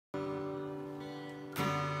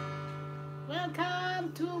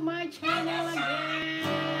Welcome to my channel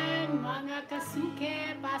again, mga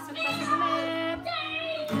kasuke. Pasok-pasok ulit.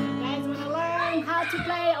 Guys, wanna learn how to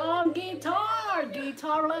play on guitar.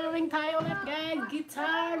 Guitar learning tayo ulit, guys.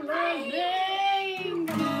 Guitar learning.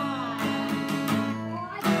 Come on.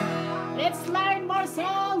 Let's learn more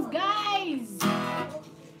songs, guys.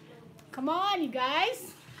 Come on, you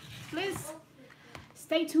guys. Please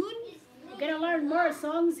stay tuned. We're gonna learn more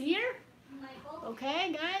songs here.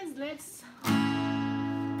 Okay, guys, let's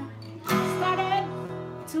start it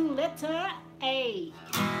to letter A.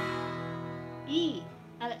 E.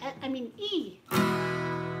 I mean E.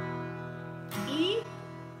 E.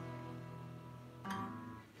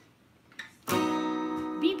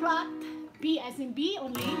 B flat. B as in B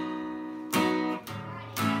only.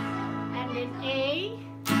 And then A.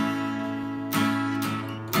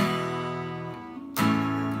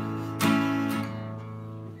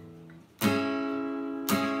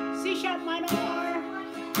 C-sharp minor.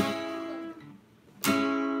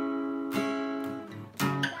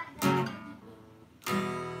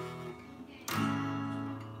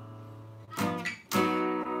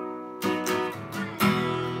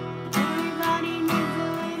 Everybody needs a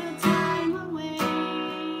little time away.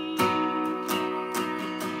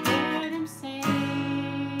 Hear them say,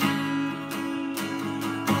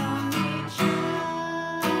 on each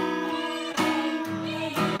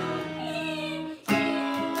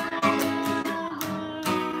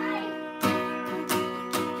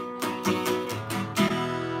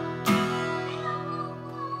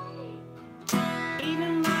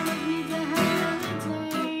even mama needs a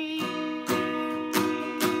holiday,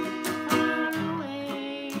 far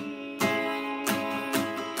away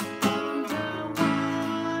from the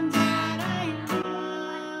one that I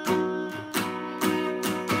love.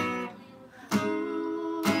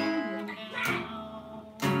 Ooh, now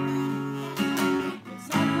it's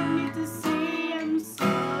hard for me to say I'm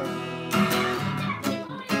sorry.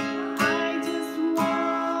 I just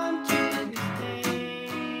want you to stay.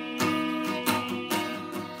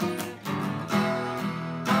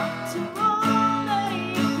 To all that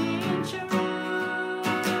you've been true,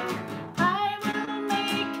 I will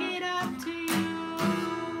make it up to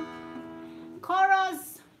you.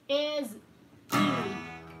 Chorus is E.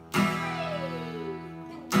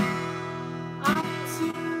 Up to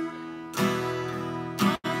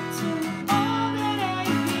all that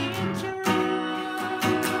I've been through,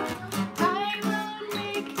 I will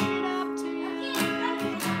make it up to you.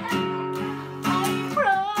 I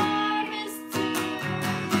promise to you.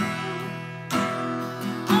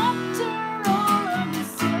 After all of the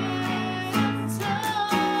said and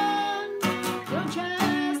done, you're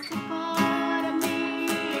just a part of me.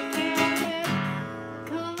 Can't let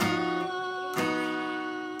go.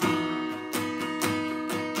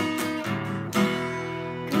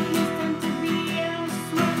 Couldn't stand to be else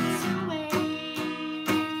swept away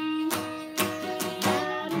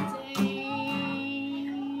out of day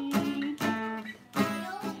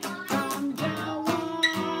from the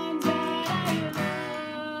one that I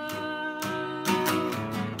love.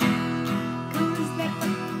 Couldn't let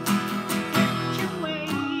you away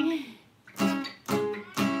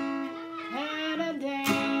out of day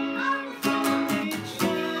from each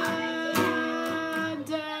other.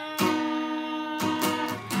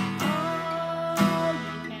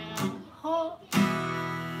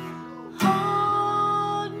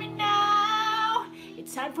 Hold me now.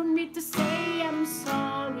 It's hard for me to say I'm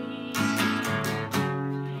sorry.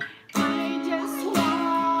 I just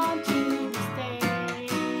want you to stay.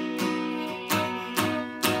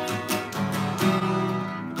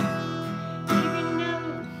 Even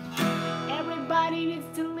though everybody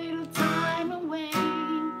needs a little time away.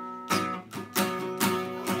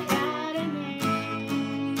 Out of day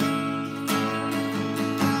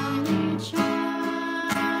from each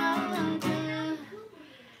other.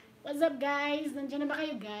 What's up, guys? Nandiyan na ba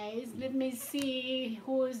kayo, guys? Let me see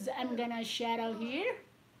who's I'm gonna shout out here.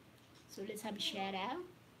 So let's have a shout out.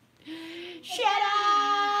 Shout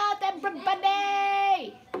out,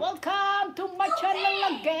 everybody! Welcome to my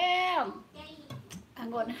channel again. I'm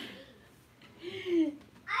gonna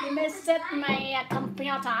let me set my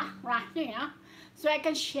computer right here so I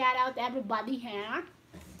can shout out everybody here.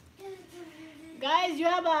 Guys, do you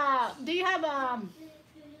have a,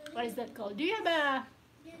 what is that called? Do you have a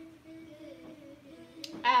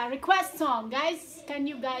request song, guys? Can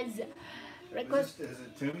you guys request? Is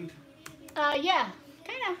it tuned? Yeah,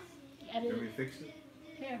 kinda. Can we fix it?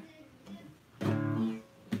 Here.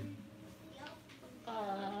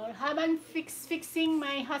 Habang fixing,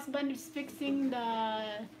 my husband is fixing the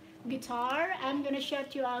guitar. I'm gonna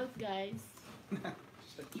shout you out, guys.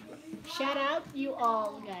 Shout out you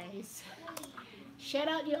all, guys. Shout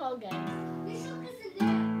out you all, guys.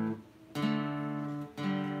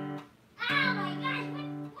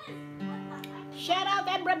 Shout out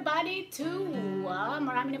everybody to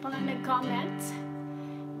marami na palang nag-comment.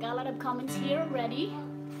 Got a lot of comments here already.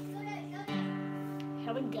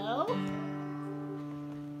 Here we go.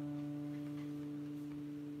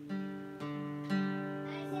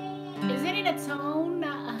 Is it in a tone?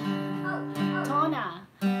 Tona.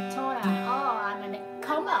 Oh, I'm in a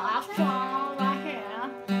coma after all right here.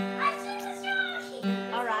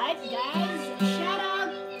 Alright, guys. Shout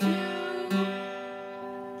out to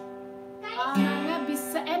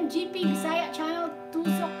MGP Bisaya Channel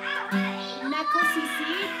Tusok Nako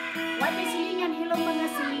Sisi. Wapay silingan, hello mga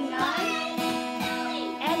silingan.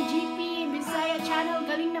 MGP Bisaya Channel,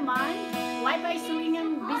 galing naman. Wapay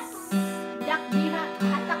silingan, bisdak diha,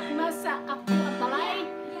 atak na sa ako at balay.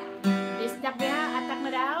 Bisdak diha, atak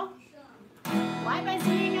na daw. Wapay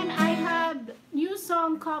silingan, I have new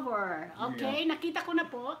song cover. Okay, nakita ko na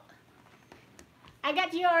po. I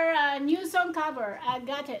got your new song cover. I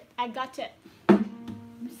got it.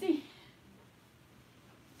 See,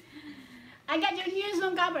 I got your new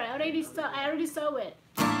song cover. I already saw it.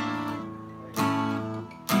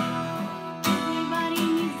 Everybody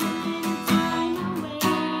needs a little time away.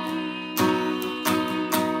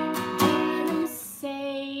 Let them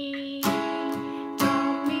say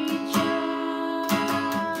from each other.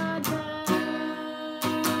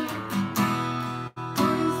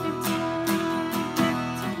 Once the time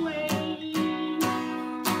gets away.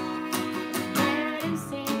 Let them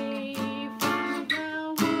say from the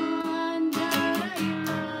one that I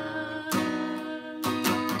love.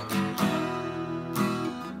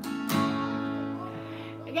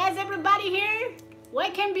 Hey guys, everybody here,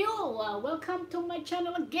 Can View, welcome to my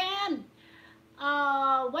channel again.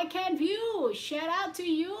 Can View, shout out to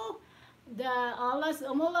you. Alas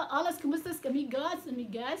kumusta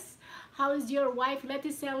amigas? How is your wife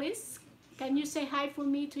Letty Celis? Can you say hi for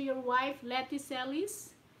me to your wife Letty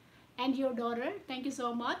Celis and your daughter? Thank you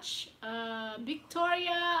so much.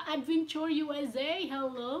 Victoria Adventure USA,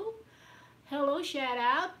 hello. Hello, shout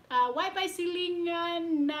out. Wi-Fi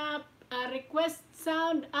silingan na request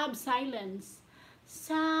sound of silence.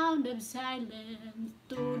 Sound of silence.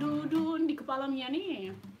 Tududu. Hindi ko pa alam yan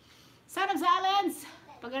eh. Sound of silence.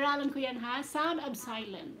 Pag-aralan ko yan ha. Sound of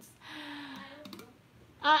silence.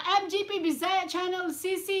 MGP Bisaya Channel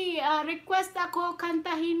CC. Request ako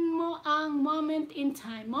kantahin mo ang Moment in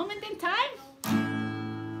Time. Moment in Time?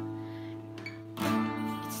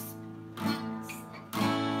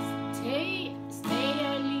 Stay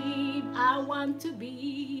or leave. I want to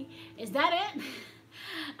be. Is that it?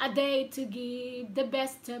 A day to give the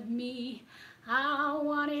best of me. I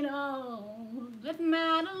want it all, but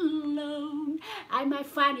not alone. I might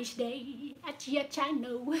finish day at yet I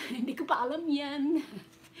know. Hindi ko pa alam yan.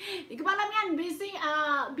 Hindi ko pa alam yan.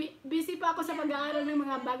 Busy pa ako sa pag-aaral ng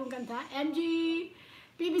mga bagong kanta. MG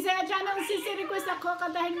Bisaya Channel, CC request ako,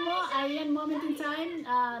 kantahin mo. Ayan, Moment in Time.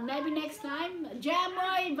 Maybe next time.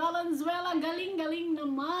 Jamoy Valenzuela, galing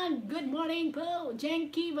naman. Good morning po.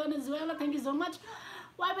 Jenky Valenzuela, thank you so much.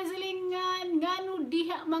 Wapay silingan, ngano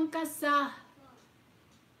diha man ka sa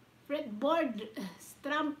fretboard.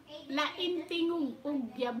 Strum, lain tingog,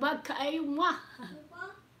 ug yabag kaayo mo.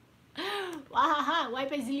 Wahaha,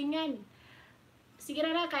 wapay silingan. Sige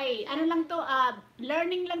na kay, ano lang to,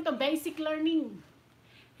 learning lang to, basic learning.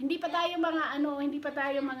 Hindi pa tayo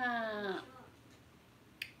mga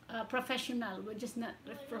professional. We're just not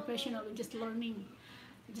professional. We're just learning.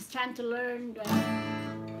 We're just trying to learn.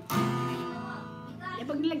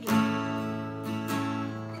 Pag nilagay.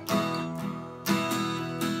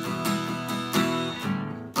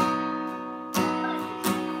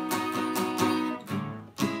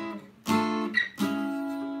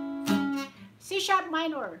 C sharp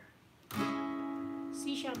minor.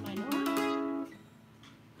 C sharp minor.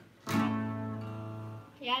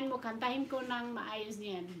 Yan mo, kantahin ko ng maayos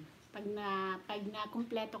niyan. Pag na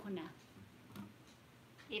kumpleto ko na.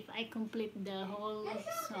 If I complete the whole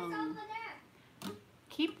song.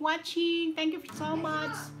 Keep watching. Thank you so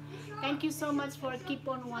much. Thank you so much for keep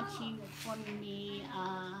on watching on me.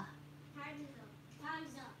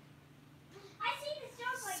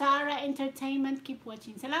 Sarah Entertainment, keep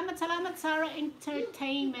watching. Salamat Sarah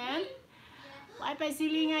Entertainment. Wi-Fi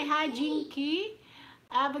silingay, hi Jinky.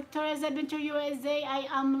 Victoria's Adventure USA,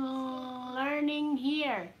 I am learning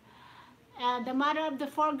here. The mother of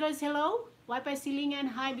the four girls, hello. Wi-Fi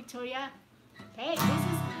silingan, hi Victoria. Okay, this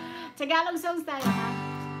is Tagalog songs tayo ha.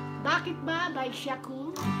 Bakit ba by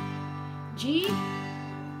Shaku. G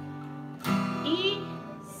E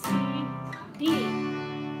C D.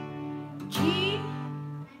 G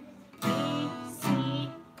E C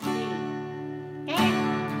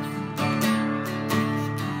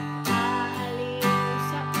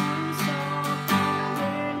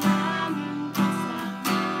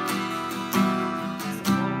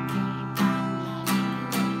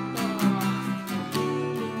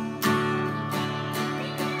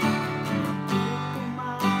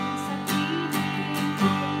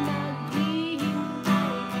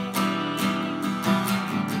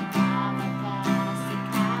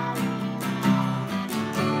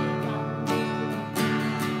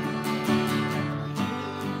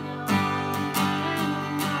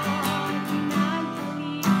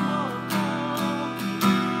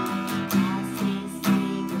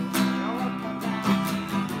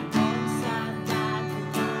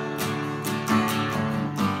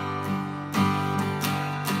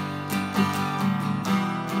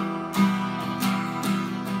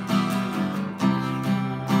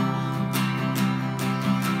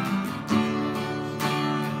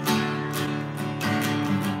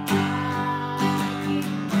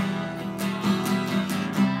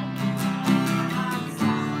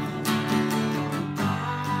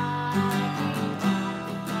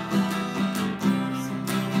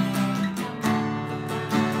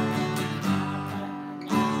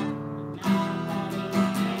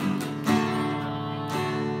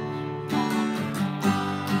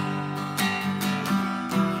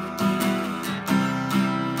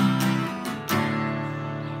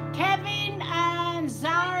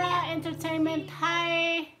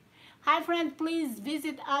my friend, please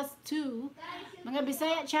visit us too. Mga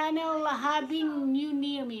Bisaya channel, having you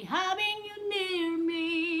near me. Having you near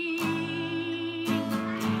me.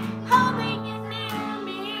 Having you near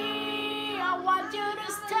me. I want you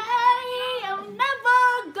to stay. I'll never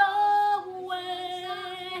go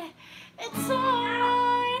away. It's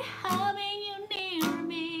alright having you near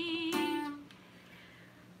me.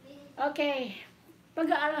 Okay.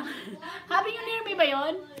 Having you near me ba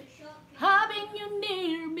yun? Having you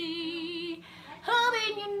near me.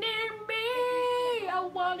 Having you near me. I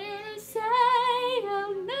want you to say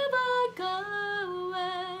I'll never go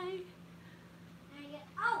away.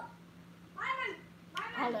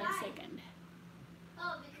 Hold on a second.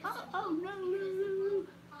 Oh no.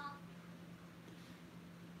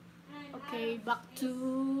 Okay, back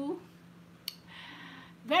to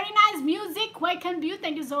very nice music. Waken View,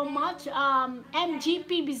 thank you so much.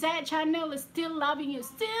 MGP Bisaya channel is still loving you.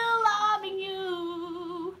 Still loving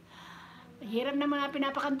you. Hirap naman na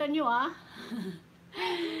pinapakanta nyo, ah.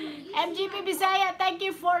 MGP Bisaya, thank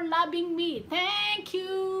you for loving me. Thank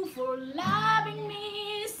you for loving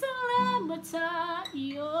me. Salamat sa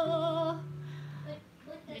iyo.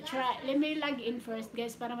 Let me log in first,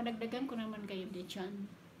 guys, para madagdagan ko naman kayo dyan.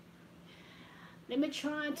 Let me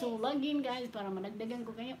try to log in, guys, para madagdagan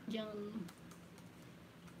ko kayo dyan.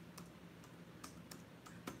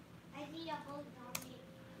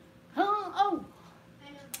 Oh!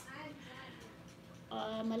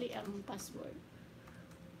 Mali ang password.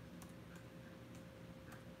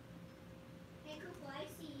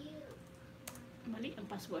 Mali ang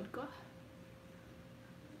password ko.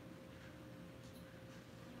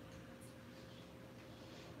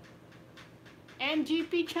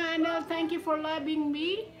 MGP channel, thank you for loving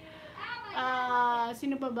me.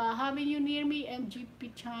 Sino pa ba? Having you near me,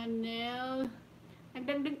 MGP channel.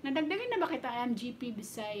 Nadagdagan na ba kita, MGP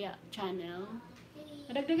Bisaya channel?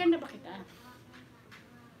 Nadagdagan na ba kita?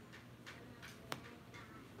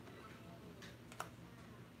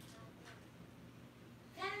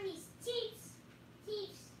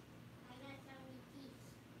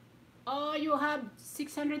 Oh, you have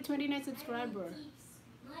 629 subscribers.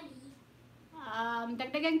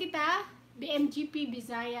 Dagdagan kita, BMGP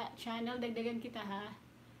Bisaya channel, dagdagan kita, ha.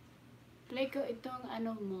 Play ko itong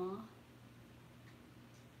ano mo,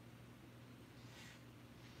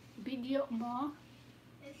 video mo,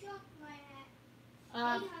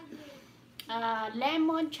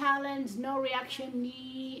 lemon challenge no reaction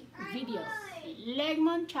ni video.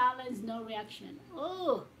 Lemon challenge no reaction.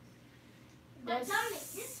 Oh, that's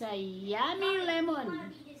a yummy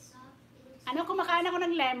lemon. Ano, kumakain ako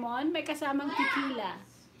ng lemon, may kasamang tequila.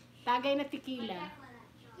 Tagay na tequila.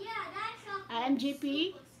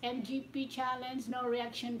 MGP challenge, no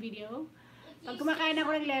reaction video. Pag kumakain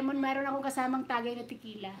ako ng lemon, mayroon akong kasamang tagay na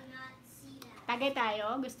tequila. Tagay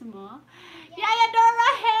tayo, gusto mo? Yaya Dora,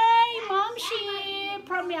 hey! Momshi!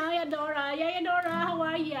 From Yaya Dora. Yaya Dora, how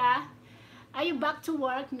are ya? Are you back to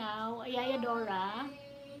work now, Yaya Dora?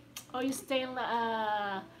 Or you still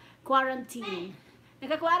quarantine?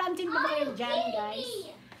 Naka-quarantine pa ba kayo dyan, guys?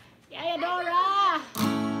 Yaya Dora!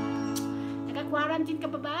 Naka-quarantine ka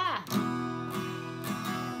pa ba?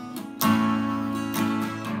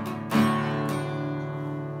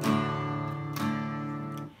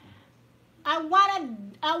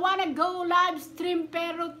 I wanna go live stream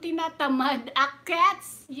pero tinatamad.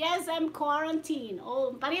 Akets? Yes, I'm quarantine.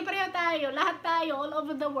 Oh, pare-pareho tayo. Lahat tayo, all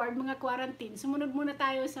over the world, mga quarantine. Sumunod muna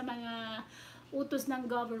tayo sa mga utos ng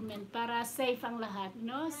government para safe ang lahat,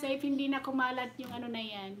 no? Safe, hindi na kumalat yung ano na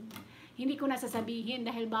yan. Hindi ko na sasabihin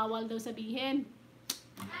dahil bawal daw sabihin.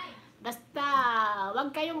 Basta,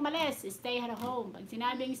 wag kayong umalis. Stay at home. Pag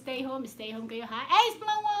sinabing stay home kayo, ha? Ace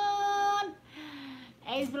Blow One!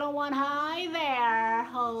 Ace Blow One, hi there,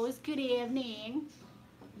 host. Good evening.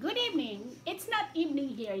 Good evening. It's not evening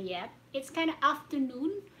here yet. It's kind of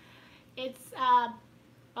afternoon. It's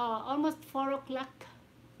almost 4 o'clock.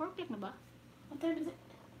 4 o'clock na ba? What time is it?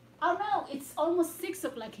 Oh no, it's almost 6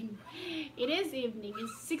 o'clock. It is evening.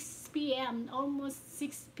 It's 6 p.m. Almost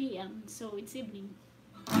 6 p.m. So it's evening.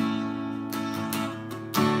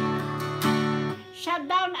 Shut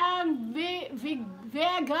down ang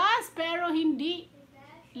Vegas pero hindi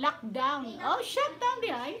lockdown. Oh, shut down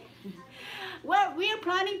the eye. Well, we are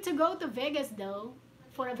planning to go to Vegas though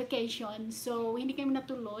for a vacation. So hindi kami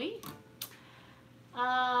natuloy.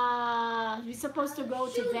 We're supposed to go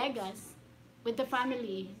to Vegas with the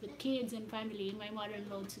family, with kids and family, my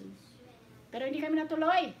mother-in-law too. Pero hindi kami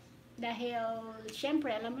natuloy dahil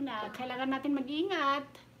syempre alam mo na kailangan natin mag-ingat.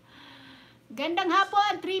 Gandang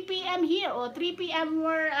hapon, 3 p.m. here. O 3 p.m.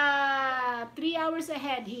 we're 3 hours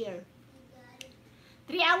ahead here.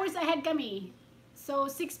 3 hours ahead kami. So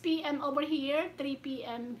 6 p.m. over here, 3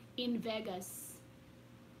 p.m. in Vegas.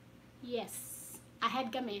 Yes,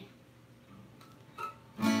 ahead kami.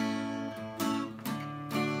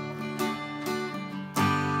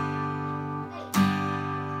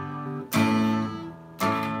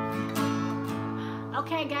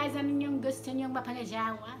 Okay guys, ano yung gusto nyong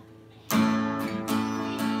mapanajawa?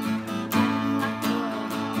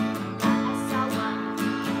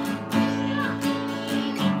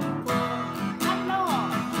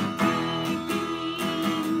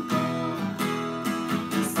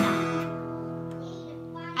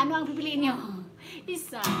 Ano ang pipiliin nyo?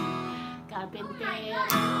 Isa, karpentero,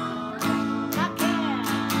 bakit?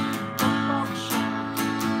 Pokpok siya,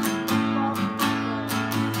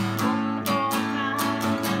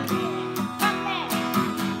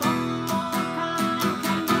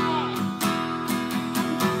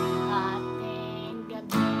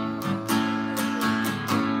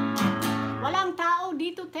 walang tao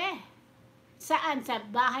dito, te. Saan? Sa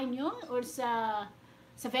bahay nyo? Or sa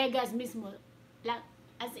Vegas mismo?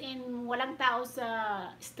 As in, walang tao sa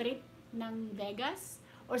street ng Vegas?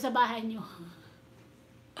 Or sa bahay nyo?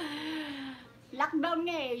 Lockdown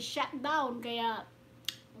nga eh, shutdown. Kaya,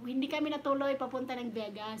 hindi kami natuloy papunta ng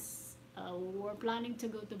Vegas. We're planning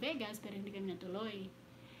to go to Vegas, pero hindi kami natuloy.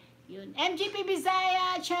 Yun. MGP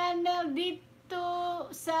Bisaya channel dito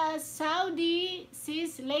sa Saudi.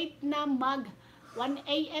 Sis, late na 1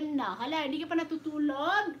 a.m. na. Hala, hindi ka pa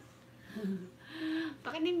natutulog?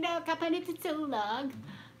 Bakit hindi ka pa natutulog?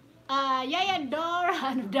 Yaya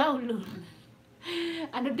Dora, ano daw, lul?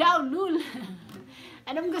 Ano daw, lul?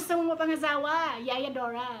 Anong gusto mo mapangasawa, Yaya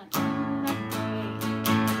Dora?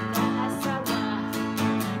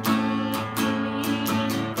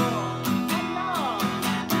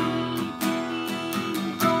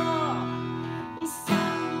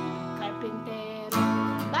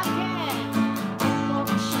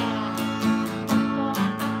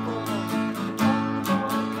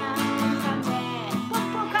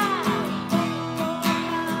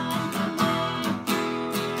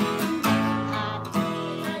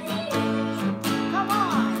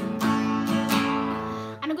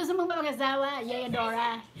 Yaya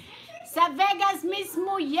Dora. Sa Vegas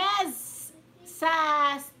mismo, yes. Sa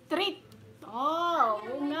street. Oh,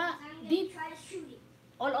 nga. Deep.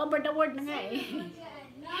 All over the world na nga eh.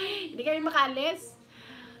 Hindi kami makalis.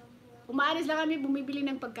 Umaalis lang kami, bumibili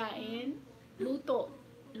ng pagkain. Luto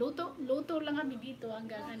lang kami dito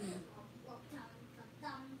hanggang ano.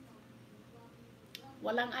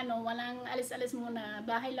 Walang alis-alis muna.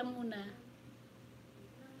 Bahay lang muna.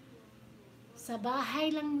 Sa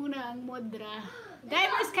bahay lang muna ang modra.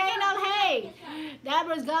 Diver's Canal, hey!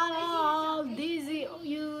 Diver's Canal, Dizzy,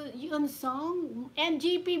 yung song.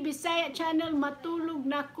 MGP Bisaya channel, matulog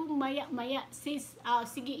na ko maya-maya. Sis,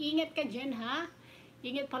 sige, ingat ka dyan, ha?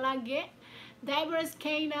 Ingat palagi. Diver's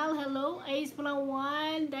Canal, hello. Ace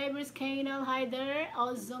Palawan, Diver's Canal, hi there.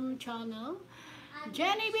 Awesome channel.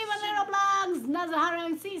 Jenny B. Lera Vlogs, nasa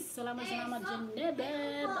harang sis. Salamat Jenebeb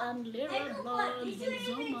and Lera Vlogs. Thank you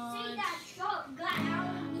so much.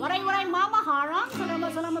 Waray mama harang.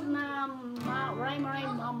 Salamat na waray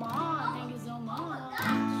mama. Thank you so much.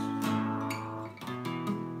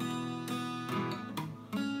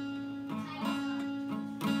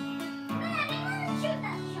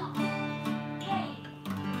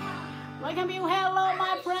 Welcome you, hello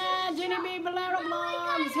my friend Jenny B. Lera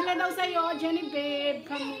Vlogs. Sila daw sa'yo, Jenny Babe.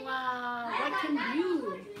 Come welcome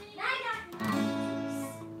you.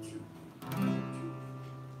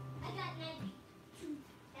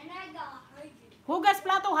 Hugas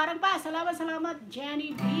plato, harang pa. Salamat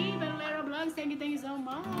Jenny B. Lera Vlogs. Thank you so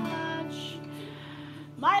much.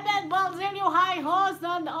 Maribel Balzilio, hi host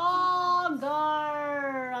and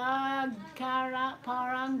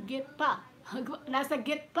parang git pa. Nasa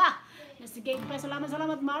gate pa.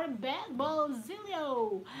 Salamat Maribel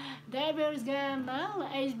Balzilio. Diver's Canal,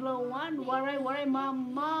 Ace Blow 1, Waray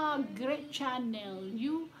Mama, great channel.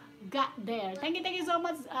 You got there. Thank you so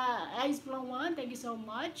much, Ace Blow 1. Thank you so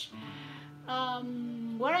much.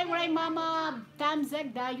 Waray Mama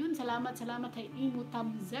Tamzek Dayun. Salamat kay Imo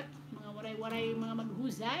Tamzek. Mga waray mga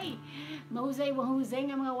maghusay. Mahusay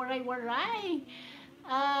nga mga waray.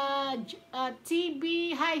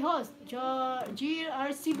 TB High Host,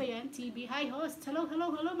 GRC ba yan? TB High Host. Hello.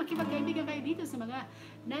 Makipagkaibigan kayo dito sa mga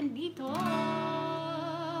nandito.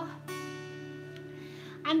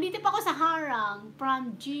 Andito pa ako sa harang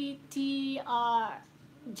from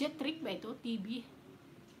Jetrick ba ito? TB.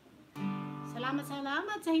 Salamat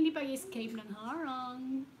sa hindi pag-escape ng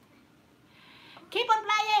harang. Keep on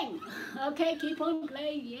playing! Okay, keep on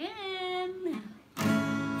playing!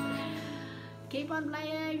 Keep on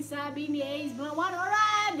playing. Sabi ni Ace Blue One.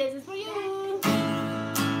 Alright, this is for you.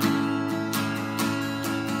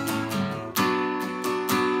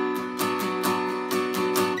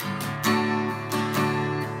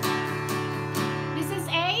 This is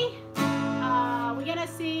A. We're gonna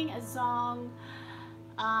sing a song,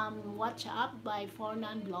 Watch Up by Four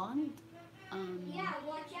Non Blonde. Yeah,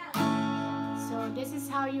 watch out. So this is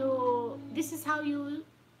how you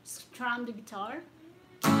strum the guitar.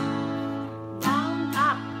 Down,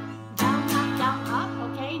 up, down, up, down, up.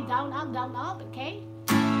 Okay, down, up. Okay.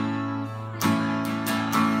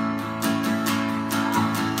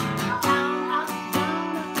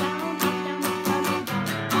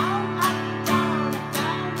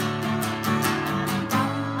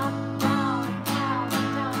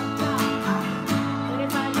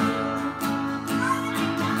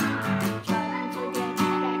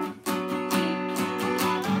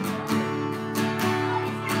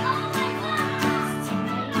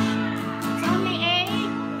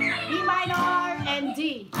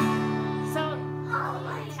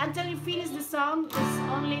 Until you finish the song, it's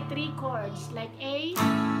only 3 chords, like A,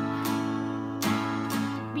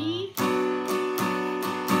 B, D,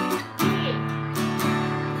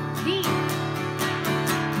 D.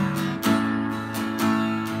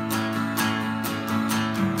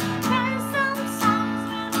 There's some songs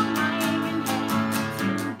that I even hate to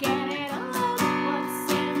get it on.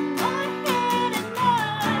 What's in my head at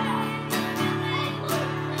night?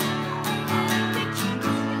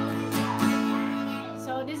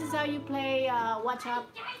 So this is how you play Watch Up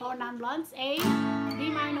for Non-Blondes. A, B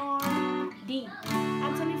minor, D.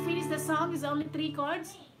 Until you finish the song, it's only 3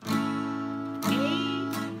 chords. A,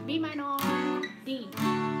 B minor, D.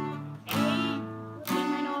 A, B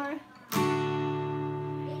minor.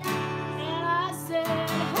 And I said,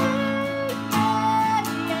 hey,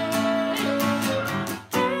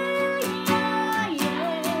 yeah, yeah.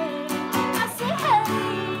 I said, hey,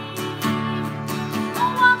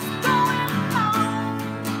 what's going on?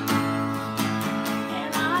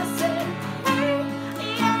 And I said, hey,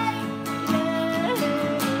 yeah,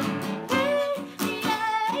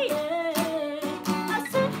 yeah. I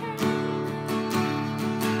said, hey,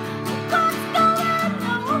 what's going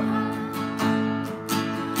on?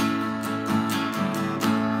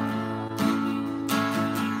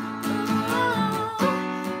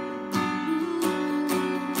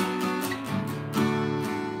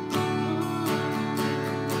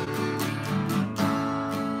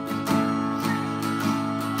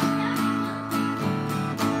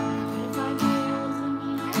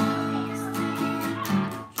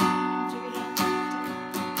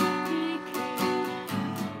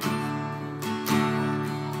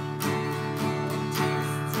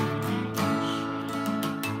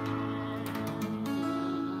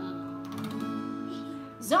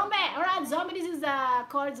 Zombie, alright, zombie, this is the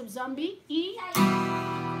chords of zombie. E,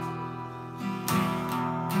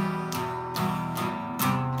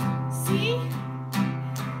 C,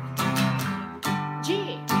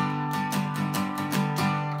 G,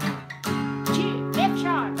 F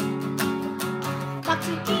sharp, back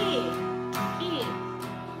to E,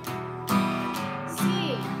 C,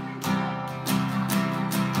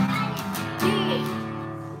 D,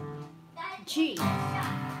 G,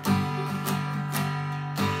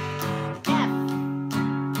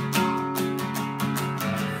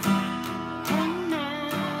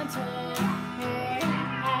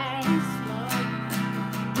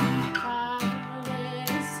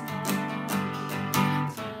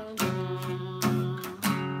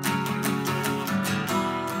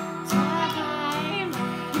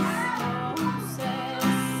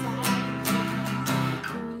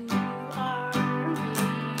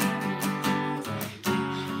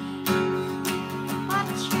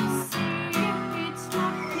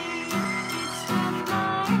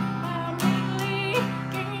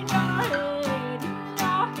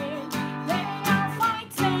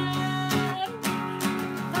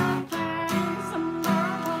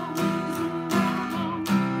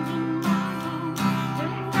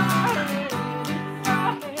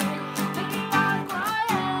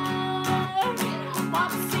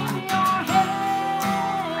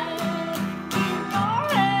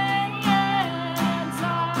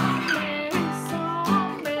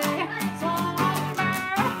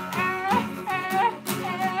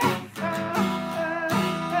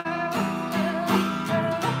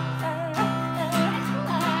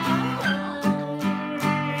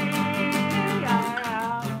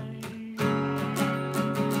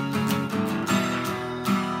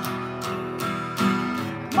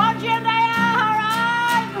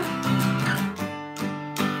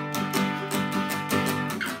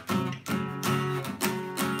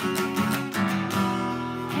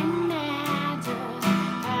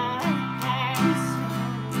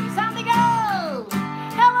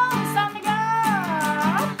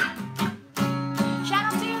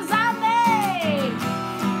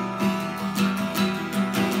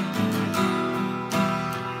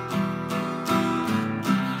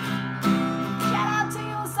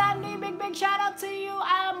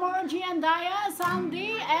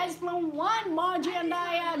 S1, Margie and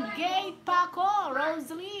I, gate pa ko,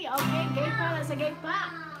 Rosalie. Okay, gate pa, nasa gate pa.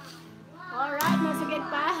 Alright, nasa gate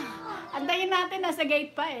pa. Antayin natin, nasa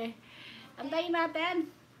gate pa eh. Antayin natin.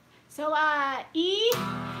 So, E,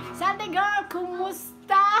 Sunday girl,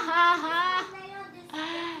 kumusta? Haha.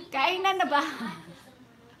 Kainan na ba?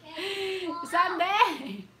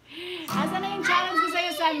 Sunday. Asa na yung challenge ko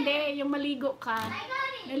sa'yo, Sunday? Yung maligo ka.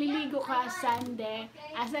 Naliligo ka, Sunday.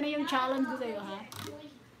 Asa na yung challenge ko sa'yo, ha?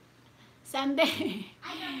 Sunday.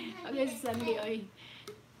 Okay, Sunday, oy.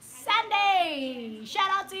 Sunday! Shout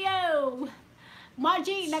out to you!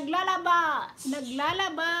 Margie, naglalaba.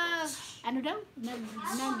 Ano daw?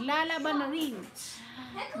 Naglalaba na rin.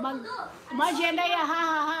 Margie, Andaya, ha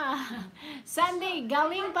ha ha. Sunday,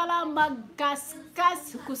 galing pala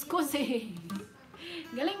magkaskas, kuskus eh.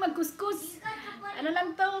 Galing magkuskus. Ano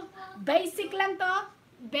lang to? Basic lang to.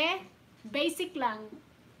 Basic lang.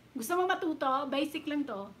 Gusto mo matuto? Basic lang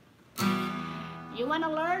to. You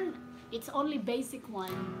wanna learn? It's only basic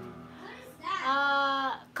one.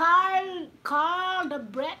 Carl, the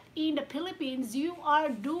bread in the Philippines, you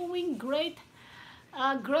are doing great.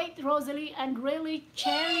 Great, Rosalie, and really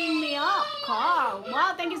cheering me up, Carl.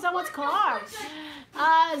 Wow, thank you so much, Carl.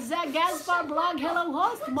 Gaspar Vlog, hello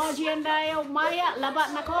host. Margie and I, Maya,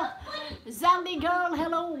 labat nako. Zandy girl,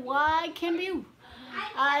 hello, why can you?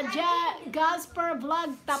 Gaspar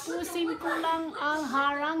Vlog, tapusin ko lang ang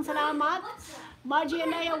harang, salamat. Margie and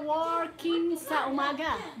I working sa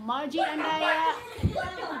umaga. Margie and I,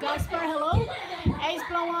 Gaspar, hello. Ace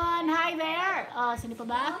Plawan, hi there. Sino pa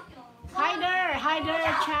ba? Hi there,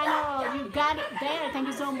 channel. You got it there. Thank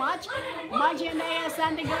you so much. Margie and I,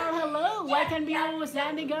 Sandy girl, hello. Welcome you,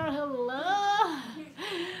 Sandy girl, hello.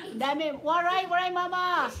 Dami. Waray,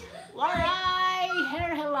 mama. Waray,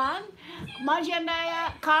 hair helang. Margie and I,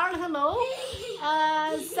 Carl, hello.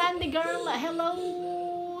 Sandy girl,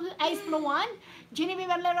 hello. Ace Plawan.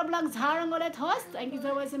 Genevieve and Lera Vlogs, harang ulit host. Thank you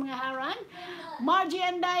so much sa mga harang. Margie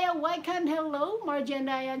and Daya, Wycan, hello. Margie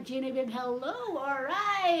and Daya, Genevieve, hello.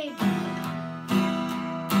 Alright.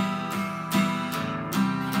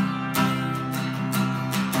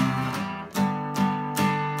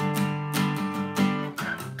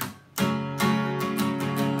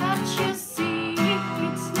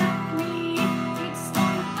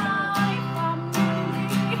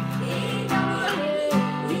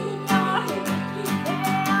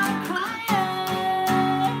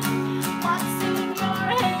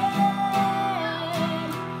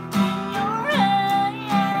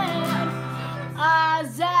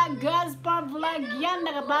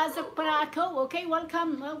 Nakabasok para ako. Okay,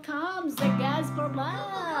 welcome sa Gaspar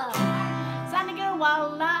Vlog. Sana girl,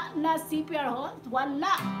 wala na CPR host?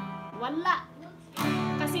 Wala.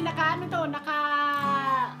 Kasi naka ang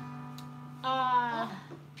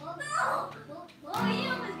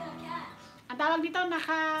tawag dito,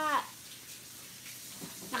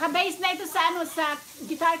 naka-base na ito sa sa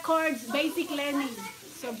guitar chords, basic learning.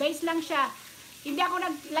 So, base lang siya. Hindi ako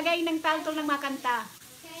naglagay ng title ng mga kanta.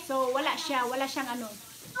 So, wala siyang ano.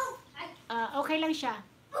 Okay lang siya.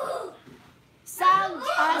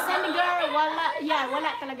 Sandy girl,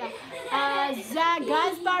 wala talaga.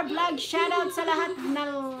 Gaspar Vlog, shoutout sa lahat na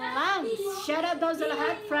lang. Shoutout daw sa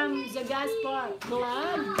lahat from the Gaspar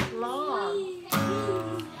Vlog.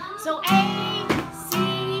 So, A, C,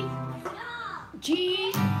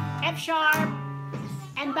 G, F sharp,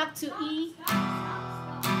 and back to E.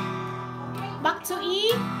 Back to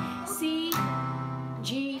E, C,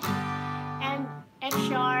 G, and F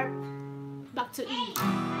sharp, back to E.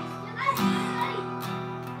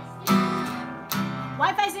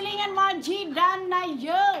 Wi-Fi silingan, Margie, done na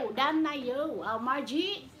yo.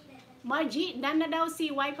 Margie, done na daw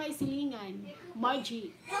si Wi-Fi silingan.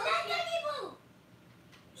 Margie.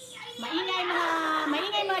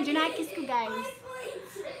 Maingay mga junakis ko, guys.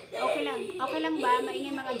 Okay lang ba?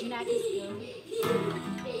 Maingay mga junakis ko.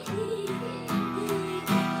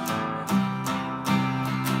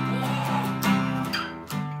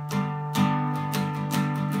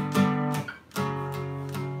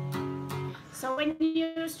 So when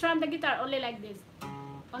you strum the guitar, only like this,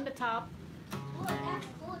 on the top,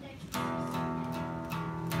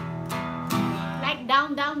 like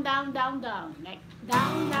down, like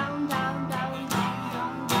down.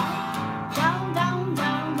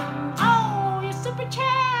 Oh, your super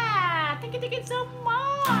chat! Thank you so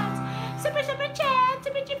much. Super chat.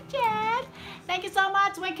 Thank you so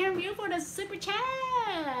much, Welcome you for the super chat.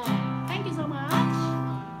 Thank you so much.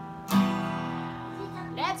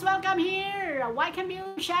 Let's welcome here. Welcome you.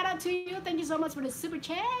 Shout out to you. Thank you so much for the super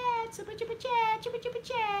chat. Super chat.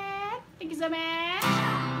 Thank you so much.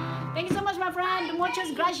 Thank you so much, my friend.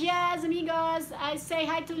 Muchas gracias, amigos. I say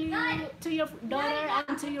hi to you, to your daughter,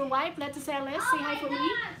 and to your wife. Let's say say hi for me.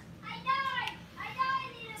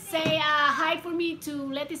 Say hi for me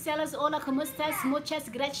to Let's Celas. Hola, ¿cómo estás? Muchas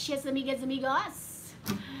gracias, amigas, amigos.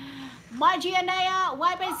 Margie Anaya,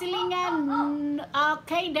 wifi silingan.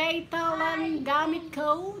 Okay, data lang gamit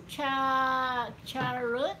ko.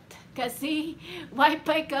 Charot. Kasi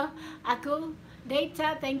wifi ko. Ako,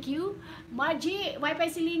 data, thank you. Margie, wifi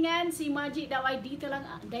silingan. Si Margie daw ay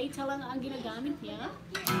data lang ang ginagamit niya.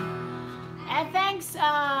 And thanks,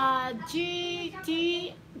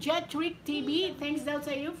 Jetrick TV. Thanks daw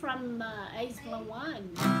sa you from Ace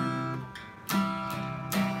One.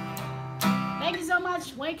 Thank you so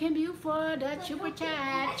much, Welcome you for the super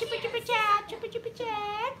chat. Super chat.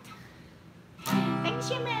 Thank you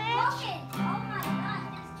so much. Oh my God,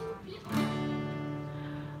 that's 2 people.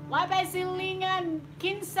 Wifi silingan,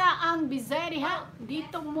 kinsa ang bizay diha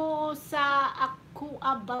dito mo sa ako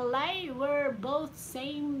abalay. We're both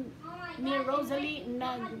same ni Rosalie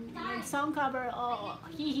nag-song cover. Oh,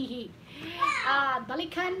 hihihi.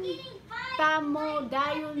 Balikan tamo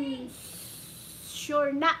dayon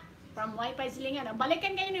sure na from Wifi silingan.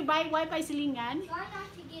 Balikan kayo ni Wifi silingan. Try not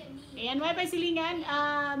to get me. Ayan, Wifi silingan.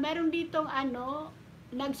 Meron ditong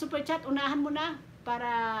nag-super chat. Unahan mo na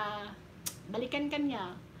para balikan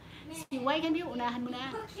kanya. Si YKMU, unahan mo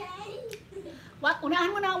na. Okay.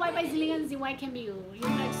 Unahan mo na Wifi silingan si YKMU.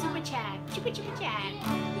 Yung nag-super chat. Super chat.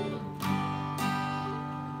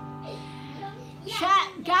 Chat,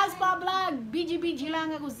 Gaspa Vlog, BG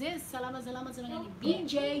lang ako sis. Salamat sa mga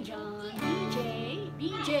BJ John.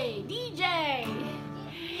 DJ.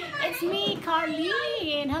 It's me,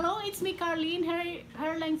 Carlene. Hello, it's me, Carlene.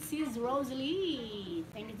 Her lang sis Rosalie.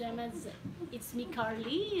 Thank you so much. It's me,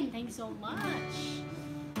 Carlene. Thank you so much.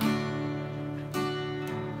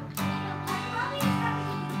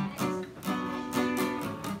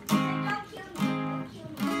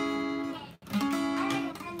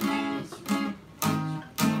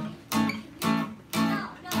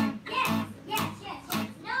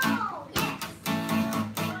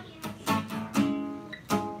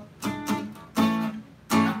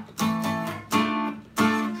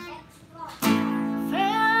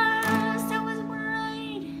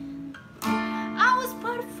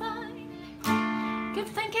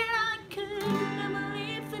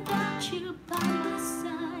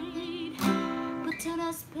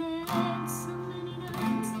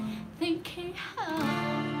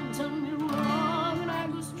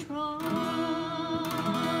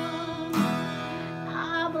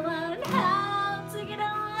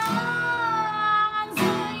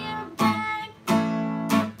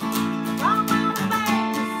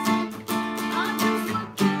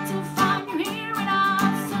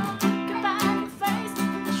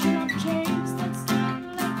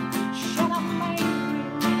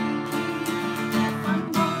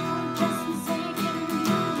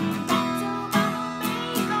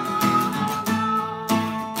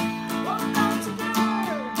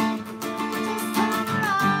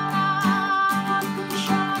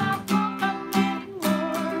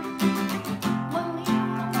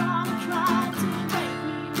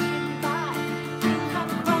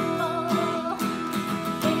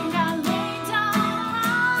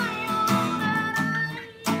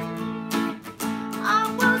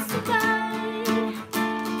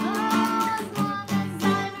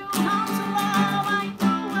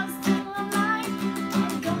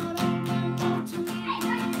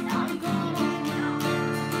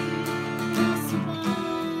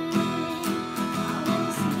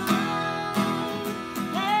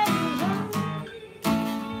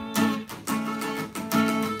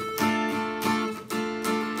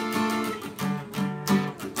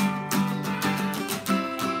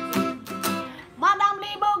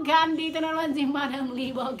 Dito na naman si Madam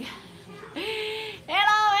Libog.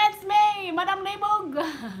 Hello, it's me, Madam Libog.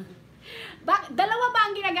 Dalawa ba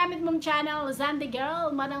ang ginagamit mong channel, Sandy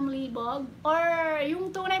Girl, Madam Libog? Or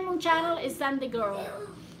yung tunay mong channel is Sandy Girl?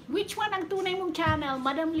 Which one ang tunay mong channel,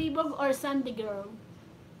 Madam Libog or Sandy Girl?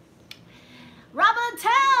 Robin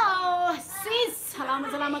Tell! Sis! Salamat,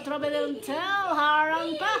 Robin Tell.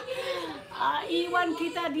 Harang pa. Iwan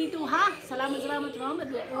kita dito, ha? Salamat, Robin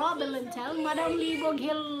Tell. Madam Libog,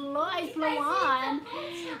 hello, I flowan.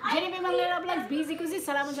 Jennifer Manlera Vlogs, busy ko sis.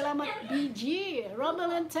 Salamat, BG.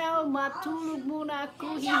 Robin Tell, matulog muna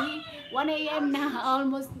ako. 1 AM na,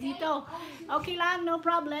 almost dito. Okay lang, no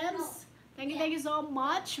problems. Thank you so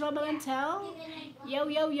much, Robin Tell. Yo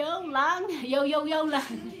lang. Yo lang.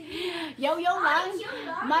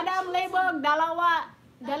 Madam Libog,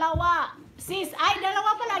 dalawa. Sis, ay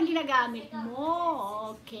dalawa pala ang ginagamit mo.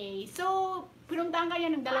 Okay. So, pinuntahan kayo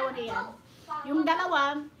ng dalawa na yan. Yung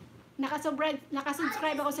dalawa,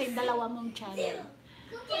 nakasubscribe ako sa dalawa mong channel.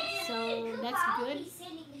 So, that's good.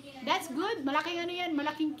 That's good. Malaking ano yan,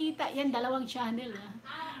 malaking kita. Yan, dalawang channel.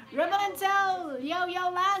 Romalantel,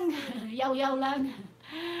 yaw-yaw lang. Yaw-yaw lang.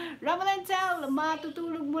 Romalantel,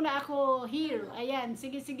 matutulog muna ako here. Ayan,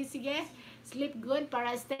 sige. Sleep good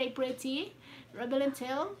para stay pretty.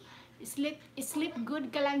 Romalantel, sleep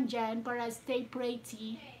good ka lang dyan para stay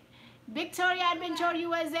pretty. Victoria Adventure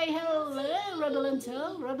USA, hello,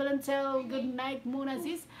 Robalantel, good night muna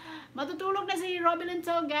sis. Matutulog na si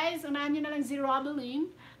Robalantel guys, unahan nyo na lang si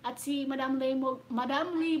Robelin at si Madam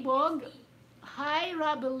Libog. Hi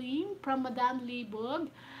Robelin from Madam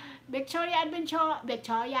Libog. Victoria Adventure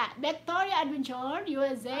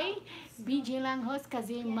USA, BG lang host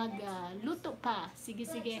kasi magluto pa. Sige.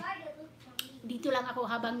 Dito lang ako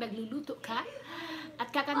habang nagluluto ka. At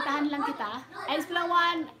kakantahan lang kita. Ace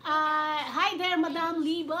Blawan, hi there, Madam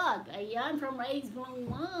Libog. Ayan, from Ace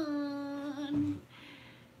Blawan.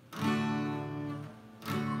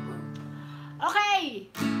 Okay.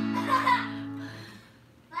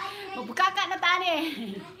 Mabukaka na tani.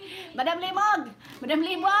 Madam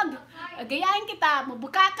Libog, gayahin kita.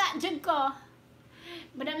 Mabukaka, dyan ko.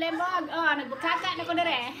 Madam Libog, nagbukaka na ko na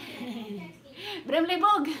rin. Madam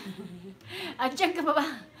Libog, dyan ka pa ba?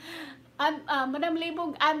 Madam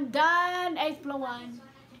Libog, I'm done. Ace Blawan.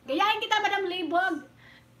 Gayahin kita, Madam Libog.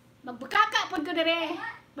 Magbukaka po ko dire,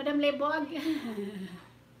 Madam Libog.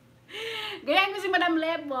 Gayahin ko si Madam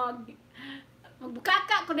Libog.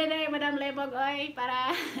 Magbukaka ko dire, Madam Libog. Oy,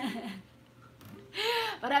 para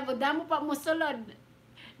damo pa musulod.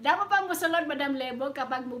 Damo pa musulod, Madam Libog,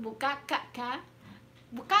 kapag mubukaka ka.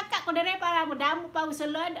 Bukaka ko dire para damo pa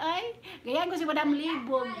musulod. Oy, gayahin ko si Madam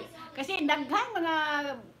Libog. Kasi daghang mga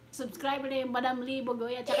subscriber na yung Madam Libog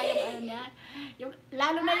at saka yung ano niya,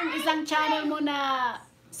 lalo na yung isang channel mo na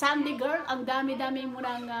Sandy Girl, ang dami-dami mo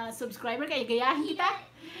ng subscriber, kaya gayahin kita.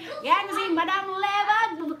 Gayahin ko si Madam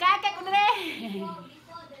Libog, bubukaka ko na rin.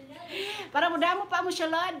 Para mo damo pa mo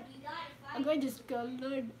siya, Lord. Ang Diyos ko,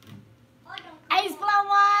 Lord. Ice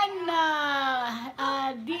Blawan,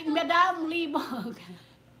 di Madam Libog.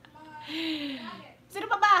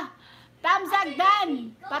 Sino pa ba?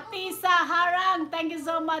 Tamsagdan, pati sa harang. Thank you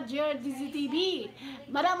so much, your DZTV.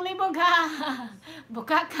 Madam Libog ha.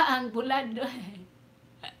 Buka ka ang bulad.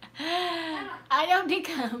 Ayaw di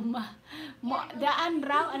ka daan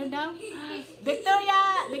raw. Ano daw?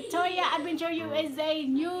 Victoria Adventure USA.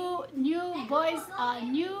 New voice.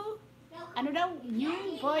 New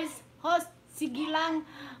voice host. Sige lang.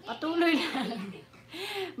 Patuloy lang.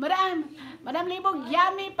 Madam Libog,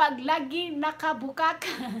 yummy pag lagi nakabuka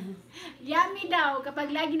ka. Yummy daw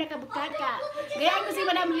kapag lagi nakabuka ka. Gayahin ko si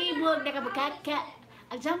Madam Libog, nakabuka ka.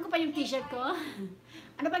 Aljam ko pa yung t-shirt ko.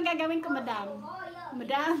 Ano pang gagawin ko, Madam?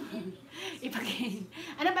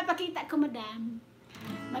 Ano papakita ko, Madam?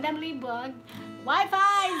 Madam Libog,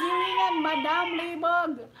 Wi-Fi, zilingan, Madam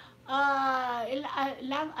Libog.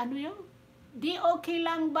 Ano yun? Di okay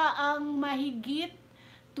lang ba ang mahigit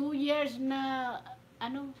 2 years na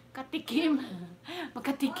katikim.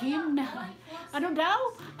 Makatikim na. Ano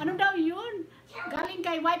daw yun? Galing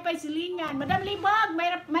kay Wi-Fi Silingan. Madam Libog,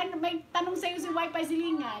 may tanong sa'yo si Wi-Fi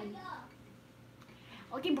Silingan.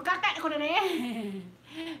 Okay, bukaka ako na rin.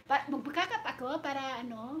 Magbukaka pa ako para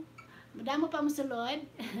madamo pa musulod.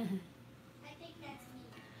 I think that's me.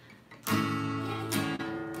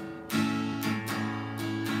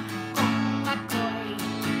 Kung ako'y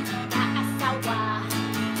naasawa,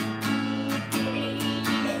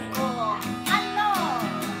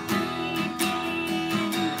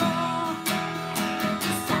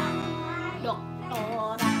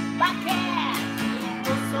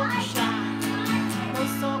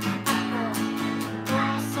 Busok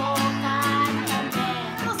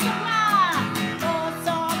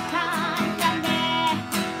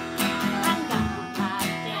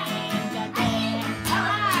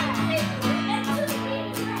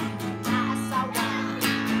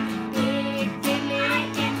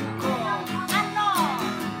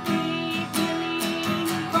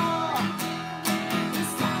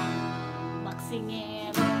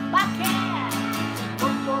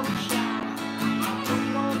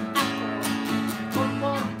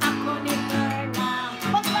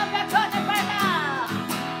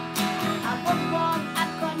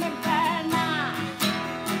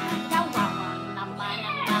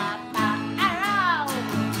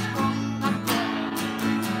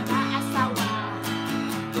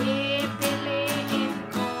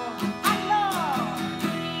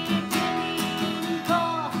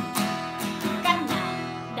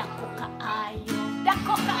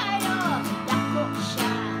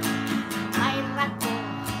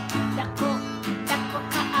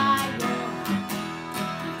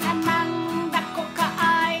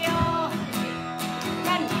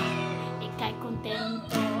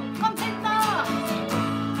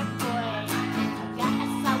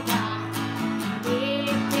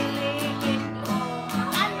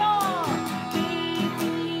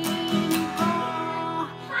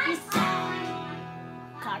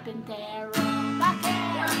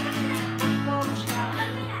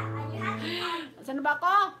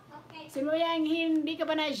hindi ka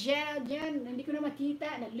pa na-share dyan. Hindi ko na makita.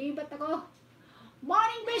 Nalibat ako.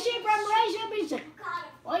 Morning, Bishi from Rachel Bishi.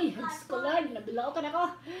 Oy, Lord, nabilaw ka na ko.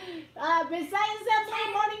 Besides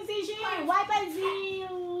Assembly, morning, Sishi. Wi-Fi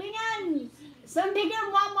Zilingan. Sunday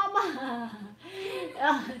girl, mama.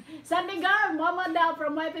 Sunday girl, mama daw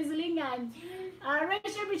from Wi-Fi Zilingan.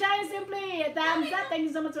 Rachel Bishi, simply. Thumbs up. Thank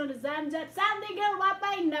you so much for the thumbs up. Sunday girl,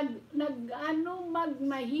 Wi-Fi.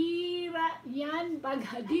 Magmahira yan. Pag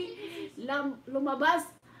di lumabas,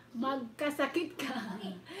 magkasakit ka.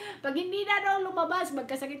 Pag hindi na daw lumabas,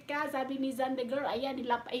 magkasakit ka, sabi ni Sunday girl. Ayan,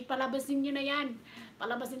 palabasin nyo na yan.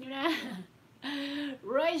 Palabasin nyo na.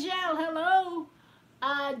 Rachel, hello.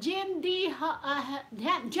 Jim D,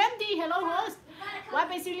 hello host.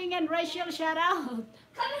 Wi-Fi Silingan, Rachel, shout out.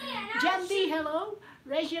 Jim D, hello.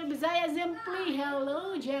 Rachel Bisaya Simply,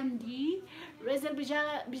 hello. Jim D. Rachel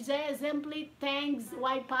Bisaya Simply, thanks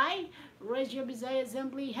Wi-Fi. Rachel Bisaya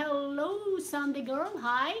Simply, hello. Sunday girl,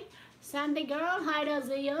 hi. Sunday girl, hi does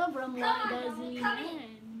you from Why Does He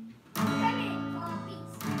Man?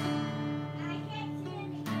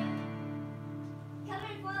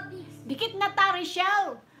 Dikit na ta,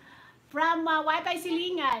 Rachel. From Wi-Fi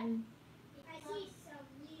Silingan.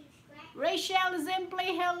 Rachel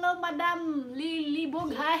Simply, hello Madam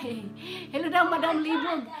Libog, hi. Hello daw Madam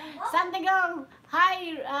Libog. Sunday girl,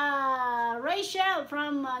 hi Rachel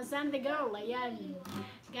from Sunday girl. Ayan.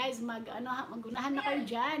 Guys, magunahan na kayo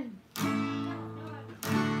dyan.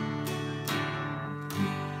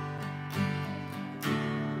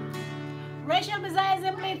 Rachel Bisaya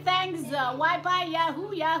Simply, thanks Wi-Fi,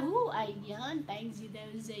 Yahoo. Ayan, thanks you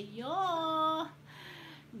daw sa iyo.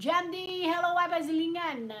 Jamdi, hello Wi-Fi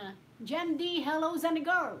Zilingan. Jamdi, hello Sunday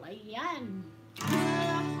girl. Ayan.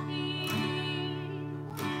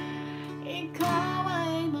 Ikaw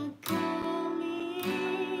ay magkamit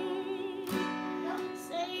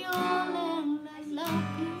sa'yo lang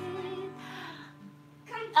lalapit.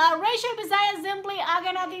 Rachel Bisaya Simply,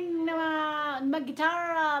 aga natin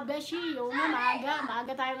mag-guitar, Beshi.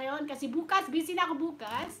 Maaga tayo ngayon kasi bukas, busy na ako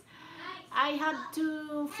bukas. I have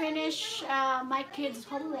to finish my kids'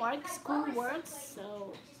 homework, schoolwork,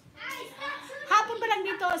 so hapon pa lang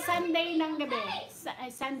dito, Sunday ng gabi,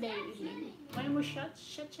 Sunday evening. May mo shot.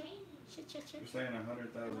 You're saying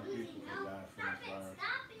 100,000 people have died from this virus.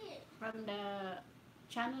 From the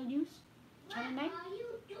channel news, channel 9,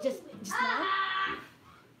 just now.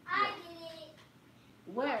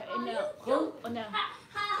 Where in the home on the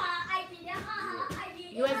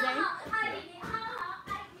USA?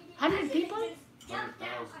 100 people?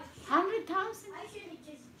 100,000?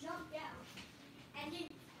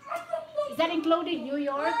 Is that including New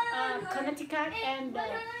York, Connecticut, and...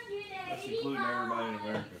 That's including everybody in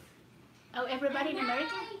America. Oh, everybody in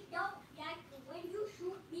America?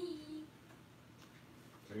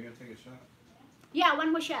 So you gonna take a shot? Yeah,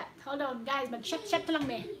 one more shot. Hold on, guys. Shot lang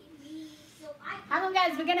me. Hang on,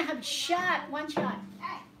 guys. We're gonna have shot. One shot.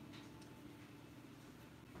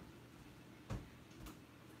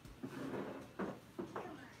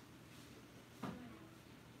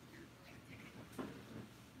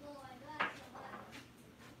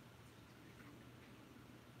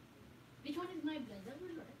 Which one is my blood? That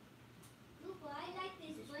one, right? I like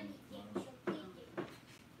this bunny thing.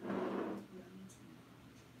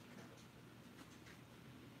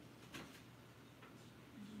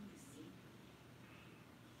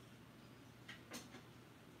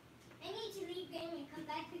 I need to leave game and come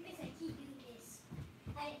back because I keep doing this.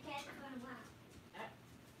 I can't run around.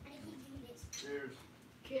 I keep doing this. Cheers.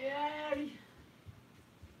 Carry.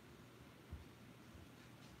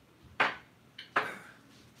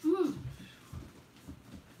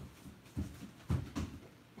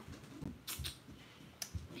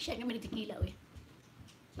 Siya naman yung tequila, eh.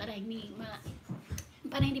 Para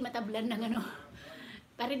hindi matablan ng ano.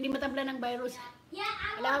 Para hindi matablan ng virus.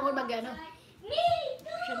 Kailangan ko mag-ano.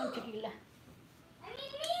 Siya ng tequila.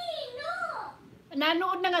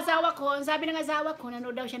 Nanood ng asawa ko, ang sabi ng asawa ko,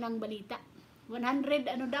 nanood daw siya ng balita.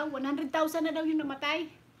 100,000 na daw yung namatay.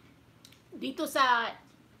 Dito sa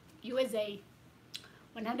USA.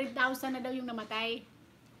 100,000 na daw yung namatay.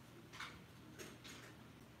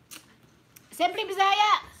 Simply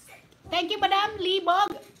Bisaya. Thank you, Madam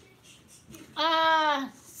Libog.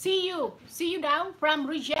 See you daw from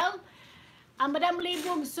Rachel. Madam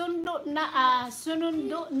Libog, sunundo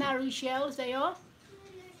na Rachel sa'yo.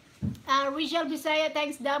 Rachel Bisaya,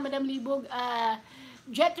 thanks daw, Madam Libog.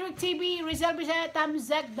 Jetrick TV, Rachel Bisaya,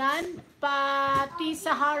 thumbs up dan. Pati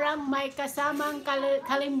sa harang may kasamang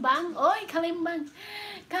kalimbang. Oy, kalimbang.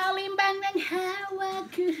 Kalimbang ng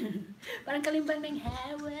hawak. Parang kalimbang ng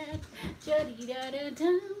hawak.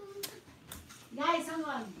 Guys, hang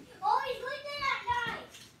on. Oh, he's looking at that.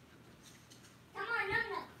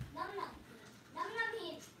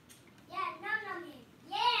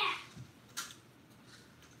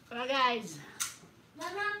 guys.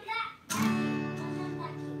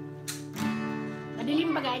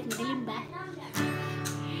 Madilim ba guys? Madilim ba?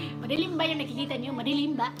 Madilim ba yung nakikita niyo?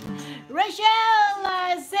 Madilim ba? Rachel,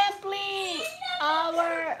 simply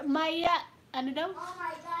our Maya, ano daw?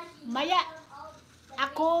 Maya,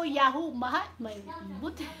 ako Yahoo, mahat, may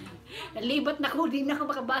but. Nalibat na ko, di na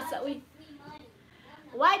ako makabasa, uy.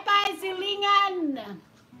 Wi-Fi, silingan.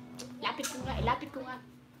 Lapit ko nga, ilapit ko nga.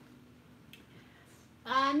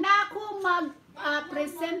 Na ako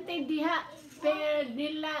mag-presente diha, per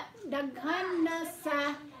nila daghan na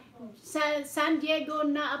sa San Diego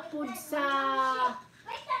na apod sa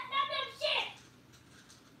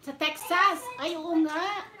Texas. Ay, oo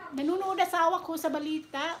nga. Nanunood asawa ko sa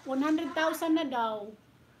balita. 100,000 na daw.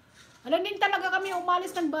 Alam din talaga kami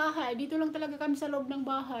umalis ng bahay. Dito lang talaga kami sa loob ng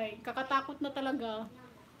bahay. Kakatakot na talaga.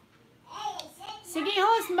 Sige,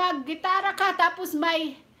 host, mag-gitara ka. Tapos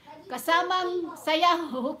may kasamang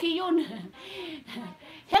sayaw. Okay yun.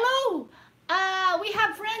 Hello! We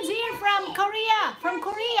have friends here from Korea. From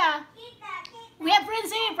Korea. We have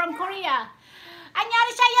friends here from Korea.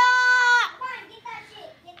 안녕하세요.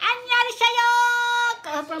 안녕하세요.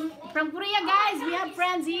 From Korea, guys. We have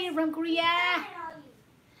friends here from Korea.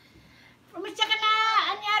 Kumusta ka na?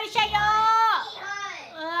 안녕하세요.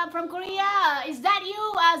 From Korea. Is that you,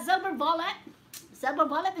 Silver Bullet? Silver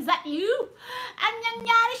Bullet, is that you?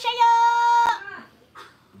 안녕하세요.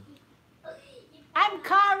 I'm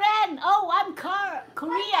Karen. Oh, I'm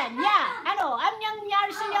Korean. Yeah. Ano?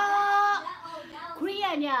 안녕하세요.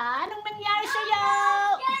 Korean, yeah. Anong nangyari sa'yo?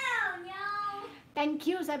 Thank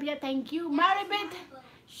you. Sabi niya, thank you. Maribit,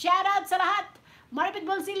 shout out sa lahat. Maribit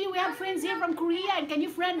Bolsilio, we have friends here from Korea. And can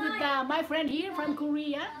you friend with my friend here from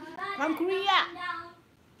Korea? From Korea.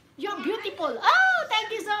 You're beautiful. Oh,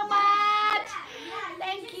 thank you so much.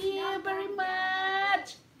 Thank you very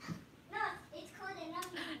much.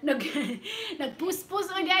 Nagpus-pus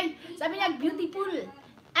o guys. Sabi niya, beautiful.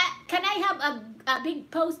 Can I have a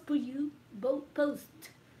big post for you? Post.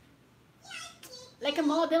 Like a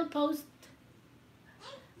model post.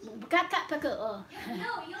 Kakak pa ko, oh.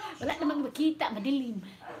 Wala namang makita, madilim.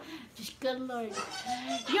 Just good Lord.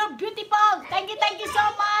 You're beautiful. Thank you so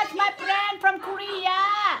much, my friend from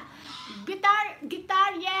Korea. Guitar,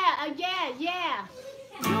 yeah.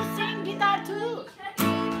 You sing guitar too.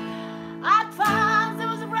 At first it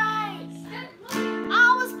was right. I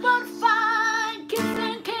was born fine,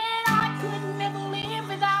 kissing kid. I could never live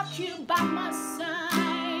without you by my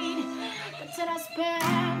side. But then I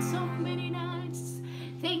spent so many nights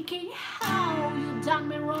thinking how you done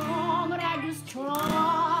me wrong, but I was strong.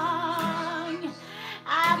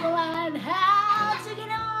 I've learned how to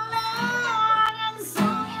get along, and so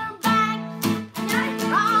you're back.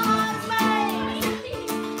 Promise me.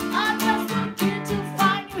 I'm just looking to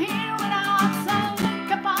find you here when I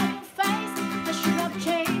look upon your face. I should have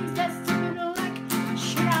changed that stupid look.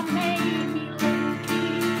 Should have made me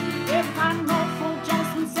lucky. If I know for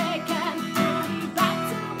just 1 second, I'll be back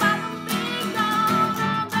to my big dog.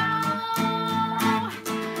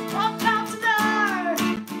 Walk out the door.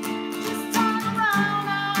 Just turn around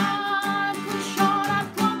and push on. I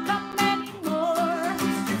won't come anymore.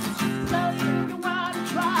 So you don't want to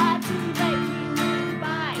try to make me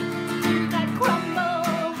by that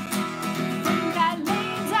crumble. Think I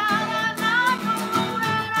lay down and I know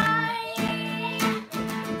that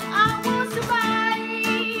I will survive.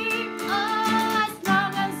 Oh, as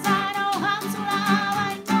long as I know how to love,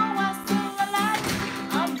 I know I'm still alive.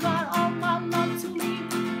 I've got all my love to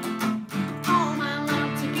leave, all my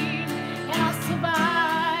love to give, and I'll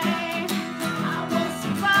survive. I will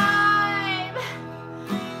survive.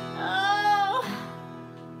 Oh,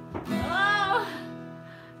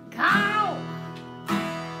 go.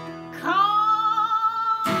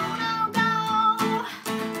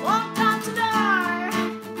 Walk out the door.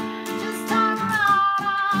 Just turn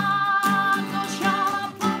around. Go shut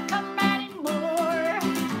up, won't come anymore.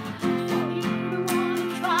 You don't wanna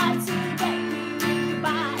try to get me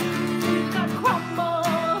by. Think I crumble.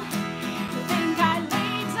 You think I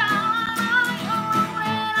lay down. Oh,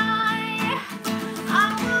 when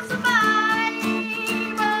I will survive.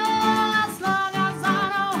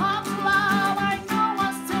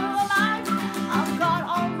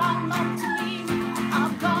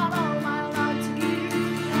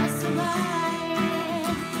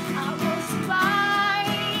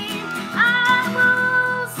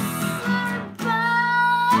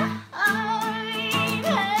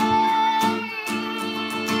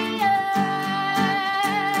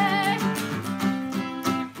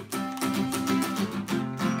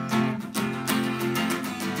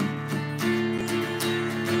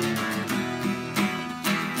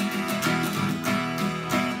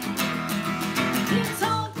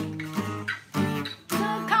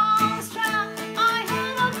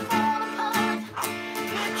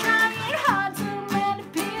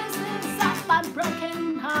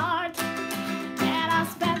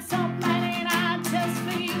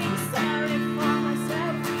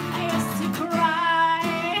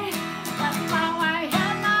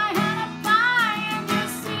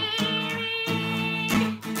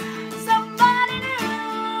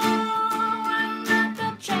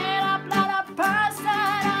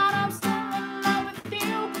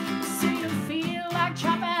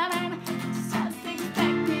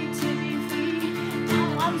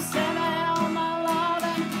 I'm selling all my love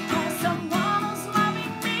and for someone who's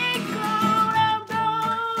loving me good and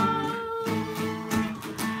blue.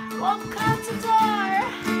 Walk out the door,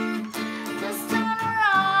 just turn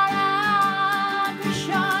around, be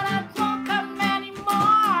sure that won't come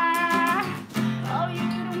anymore. Oh, you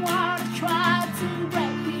don't want to try to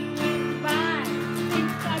break me back.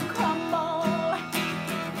 Think I crumble,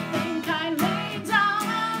 think I lay down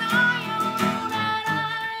and I know that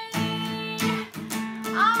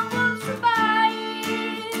I will survive.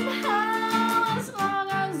 As long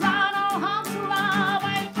as I know how to love, I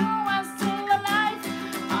know I'm still alive.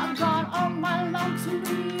 I've got all my life to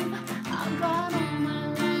live, I've got all my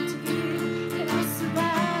life to give, and I'll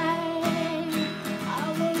survive. I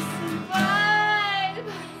will survive.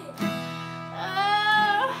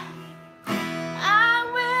 Oh, I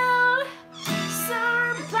will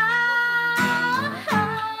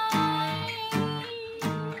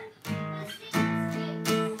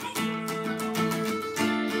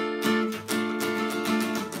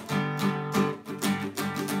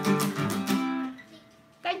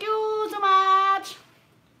Thank you so much.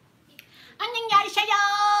 안녕하세요.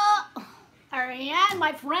 Ariane,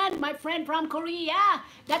 my friend from Korea.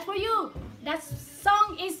 That's for you. That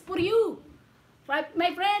song is for you.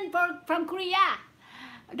 My friend from Korea.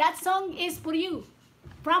 That song is for you.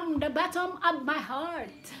 From the bottom of my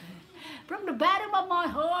heart. From the bottom of my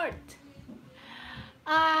heart.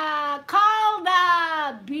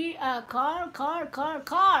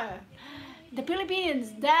 Carl. The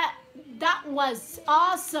Philippines. That was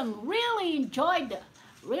awesome. Really enjoyed.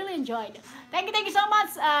 Thank you so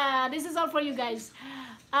much. This is all for you guys.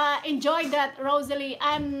 Enjoy that, Rosalie.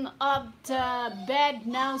 I'm up to bed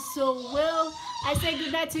now, so will I say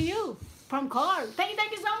goodnight to you from Carl. Thank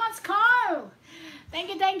you so much, Carl. Thank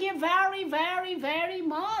you very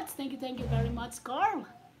much. Thank you very much, Carl.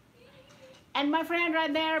 And my friend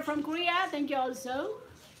right there from Korea, thank you also.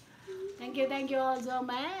 Thank you all so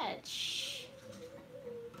much.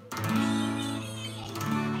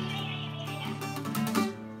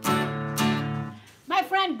 My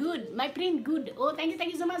friend good. Oh, thank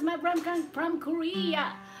you so much, my friend from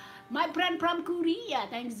Korea. My friend from Korea,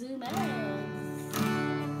 thanks so much.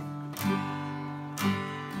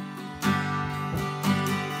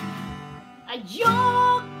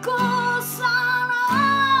 Ayoko sana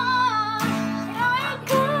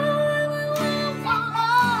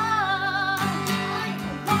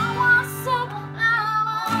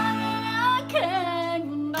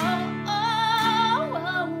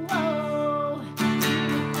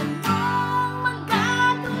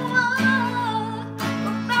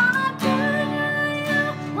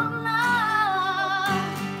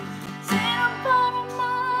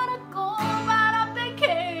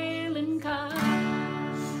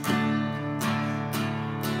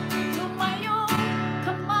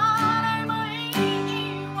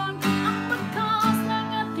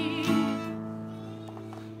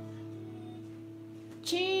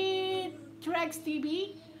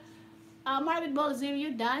TV, Marvin Ball Zero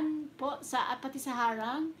Dan po sa pati sa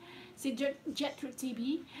harang, si Jetro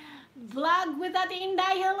TV, vlog with Ate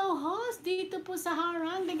Inday, hello host, dito po sa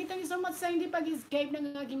harang. Thank you so much sa hindi pag-escape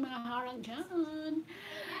ng aking mga harang dyan.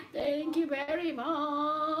 Thank you very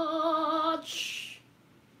much.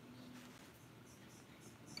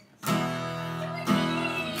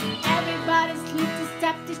 Everybody sleep to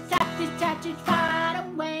stop it far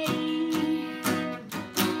away.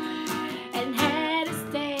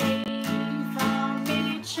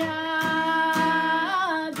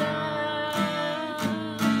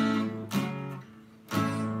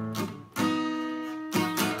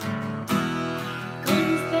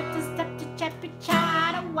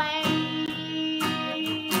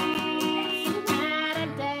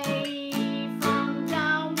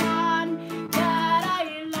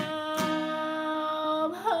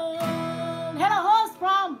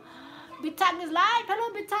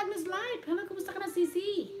 Hello, kumusta ka na,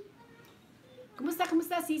 Sisi? Kumusta,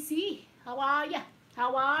 Sisi? How are ya?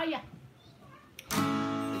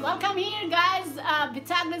 Welcome here, guys.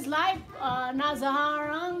 Vitaglas Live.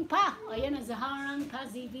 Nazaharang pa. Ayan, Nazaharang pa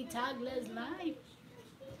si Vitaglas Live.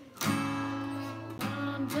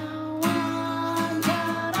 I'm the one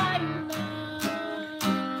that I love.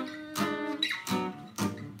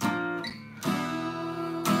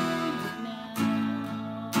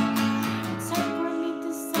 It's hard for me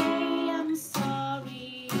to say I'm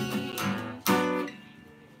sorry.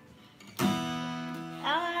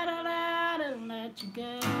 I'll let you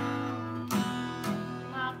go.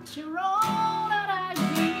 After all that I've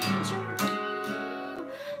been through,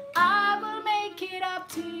 I will make it up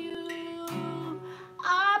to you.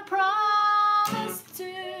 I promise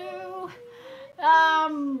to.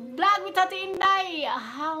 with Tati Inday.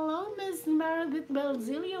 Hello, Miss Maribeth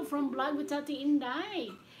Belzilio from Vlog with Tati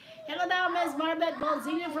Inday. Hello daw, Miss Maribeth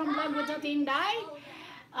Belzilio from Vlog with Tati Inday.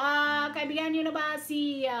 Kaibigan nyo na ba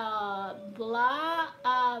si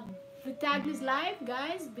Vitaglis Live,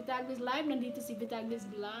 guys? Vitaglis Live. Nandito si Vitaglis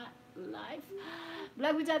Live.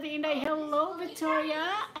 Vlog with Tati Inday. Hello, Victoria.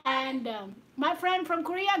 And my friend from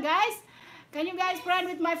Korea, guys. Can you guys friend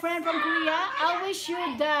with my friend from Korea? I wish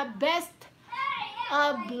you the best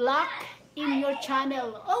luck in your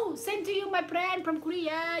channel. Oh, same to you, my friend from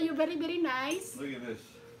Korea. You're very, very nice. Look at this.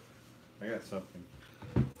 I got something.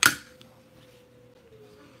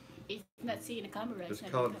 It's not seeing the camera. It's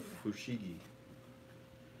called fushigi.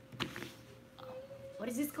 What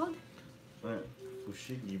is this called?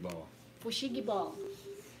 Fushigi ball. Fushigi ball.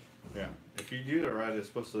 Yeah. If you do it right, it's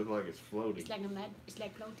supposed to look like it's floating. It's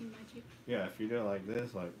like floating magic. Yeah. If you do it like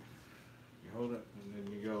this, like you hold it and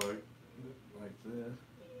then you go like this,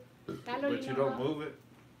 but you don't move it.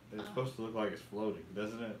 It's supposed to look like it's floating,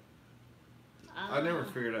 doesn't it? I never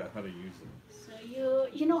figured out how to use it. So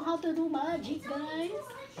you know how to do magic, guys?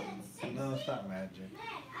 No, it's not magic.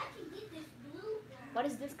 What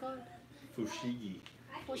is this called? Fushigi.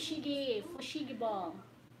 Fushigi ball.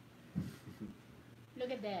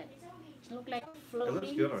 Look at that. It looks like floating. It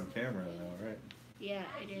looks good on camera though, right? Yeah,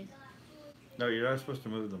 it is. No, you're not supposed to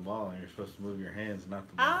move the ball. You're supposed to move your hands, not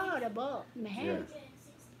the ball. Oh, the ball. My hands.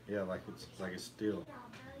 Yeah, like it's still.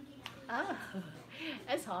 Oh,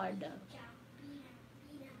 that's hard though.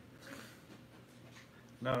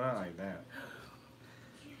 No, not like that.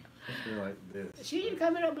 Just be like this. Should you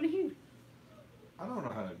come over here? I don't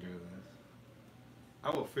know how to do this.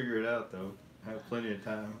 I will figure it out though. I have plenty of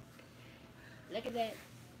time. Look at that.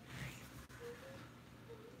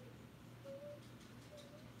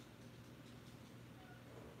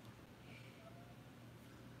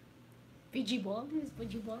 Fiji ball? This is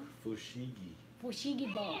Fiji ball? Fushigi.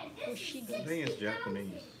 Fushigi ball. Fushigi. I think it's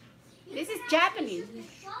Japanese. This is Japanese.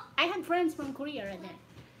 I have friends from Korea right there.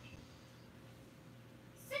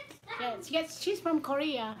 Yes, she's from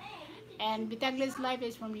Korea. And Vitaglis Life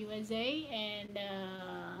is from USA. And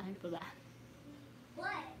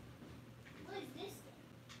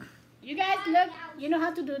you guys look, you know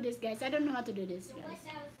how to do this, guys. I don't know how to do this, guys.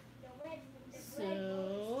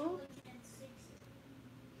 So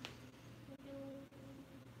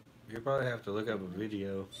you probably have to look up a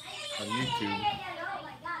video on YouTube.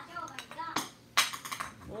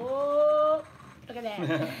 Oh, look at that.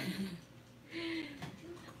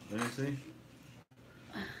 Let me see.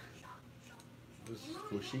 This is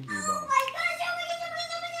Fushigi ball.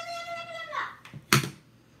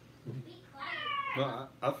 Well,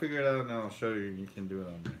 I'll figure it out and I'll show you. You can do it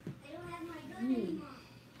on there.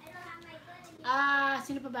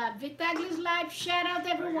 Sino pa ba? Vitaglis Live. Shout out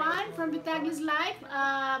everyone from Vitaglis Live.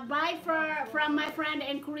 Bye from my friend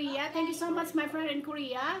in Korea. Thank you so much, my friend in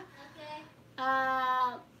Korea.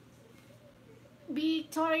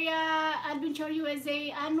 Victoria Adventure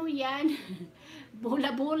USA. Ano yan?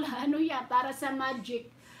 Bola-bola. Ano yan? Para sa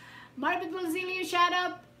magic. Marvin Belzilio. Shout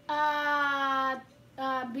out.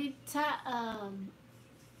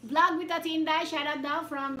 Vlog with Tati Inday. Shout out daw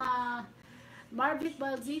from Marvin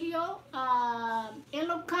Belzilio.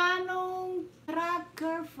 Ilocano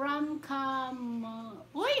Tracker from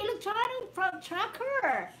Ilocano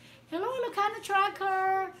Tracker. Hello, Ilocano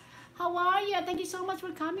Tracker. How are you? Thank you so much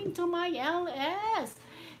for coming to my LS.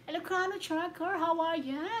 Ilocano Tracker, how are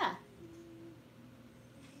you?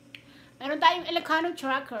 Meron tayong Ilocano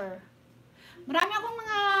Tracker. Marami akong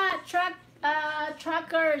mga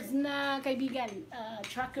trackers na kaibigan.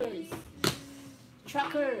 Trackers.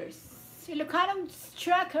 Ilocano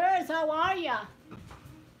Trackers, how are ya?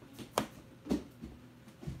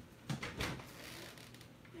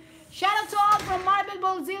 Shout out to all from Marble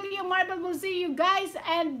Bolzilio, guys,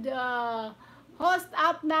 and host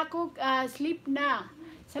up na ako, sleep na.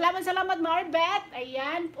 Salamat Marbet.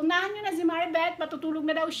 Ayan, unahan nyo na si Marbet, matutulog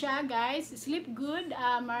na daw siya, guys. Sleep good,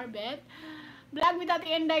 Marbet. Vlog with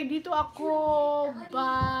Ate Inday, dito ako,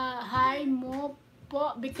 bahay mo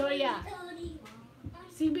po, Victoria.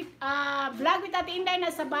 Vlog with Ate Inday,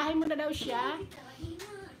 nasa bahay mo na daw siya.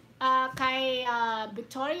 Kay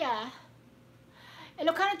Victoria.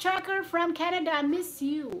 Ilocano Tracker from Canada, I miss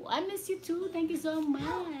you. I miss you too, thank you so much.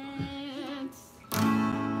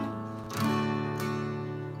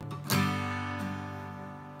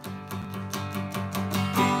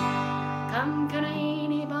 Come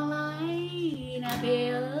kanaini balay na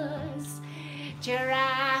bills,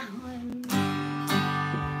 Jarahon.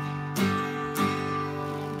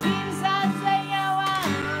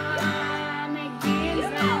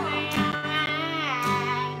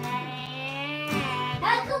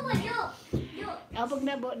 Nabog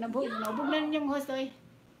na yung host, oy.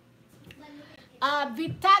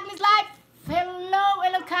 Vitaglis Life. Hello,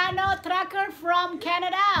 Ilocano Tracker from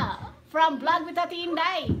Canada. From Vlog with Ati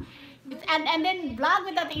Inday. And then Vlog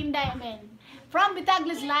with Ati Inday, amen. From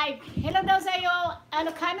Vitaglis Life. Hello daw sa iyo,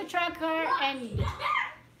 Ilocano Tracker and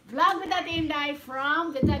Vlog with Ati Inday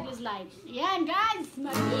from Vitaglis Life. Yan, guys.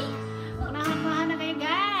 Unahan na kayo,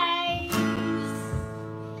 guys.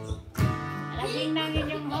 Laging na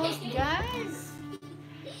yung host, guys.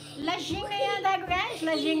 Lashing na yan tayo, guys.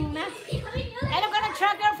 Lashing na. Ilocano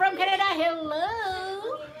Tracker from Canada. Hello.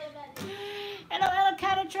 Hello,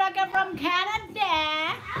 Ilocano Tracker from Canada.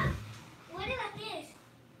 What about this?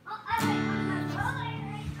 Oh, I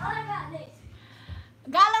got this.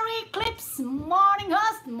 Gallery Clips. Morning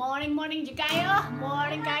host. Morning kayo.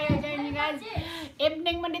 Morning kayo dyan, you guys.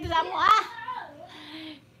 Evening man dito sa mo,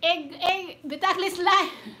 Bitaglis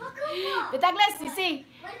Live. Bitaglis, sisi.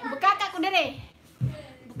 Bukaka ko dire.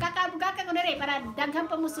 Bukaka ko dire para daghang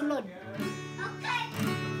pa mo sulod. Okay.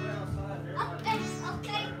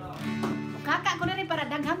 Bukaka ko dire para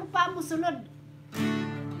daghang pa mo sulod.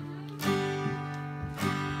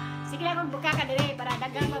 Sige lang kung bukaka dire para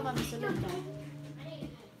daghang pa mo sulod.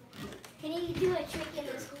 Can you do a trick in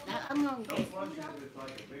the school? No.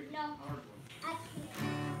 No. I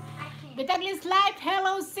can't. Bitaglis Live.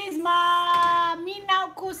 Hello sis,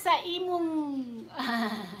 minaw ko sa imong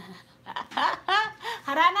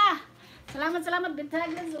harana. Salamat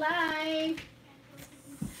Bitaglis Live.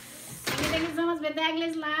 Thank you so much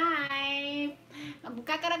Bitaglis Live.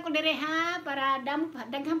 Magbuka ka na ko dire ha para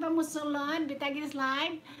daghang pa mo sulod Bitaglis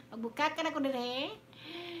Live. Magbuka ka na ko dire.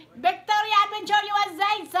 Victoria Adventure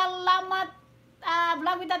USA. Salamat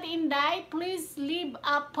Vlog with Ati Inday. Please leave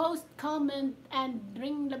a post, comment, and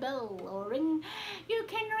ring the bell. Or ring. You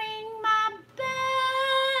can ring my bell.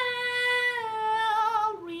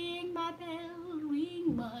 Ring my bell.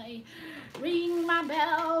 Ring my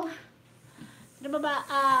bell. Ano ba?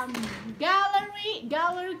 Gallery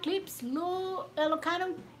Clips.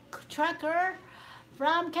 Ilocano Tracker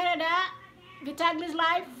from Canada. Vitaglis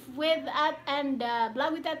Live with and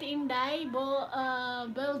Vlog with Ati Inday.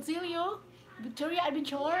 Belzilio. Victoria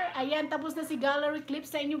Adventure. Ayan, tapos na si Gallery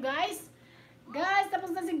Clips sa inyo, guys. Guys,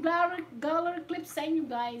 tapos na si Gallery Clips sa inyo,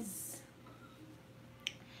 guys.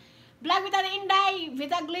 Vlog with Ati Inday.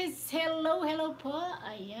 Vitaglis, hello po.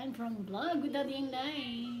 Ayan, from Vlog with Ati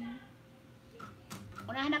Inday.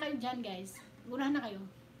 Unahan na kayo dyan, guys. Unahan na kayo.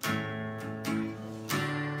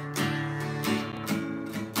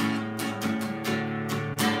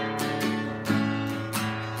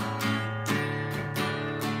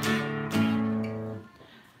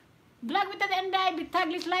 Vlog with Ati Inday,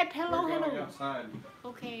 Vitaglis Live. Hello.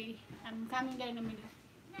 Okay, I'm coming there in a minute.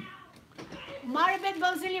 Maribeth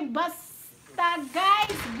Balsilio, basta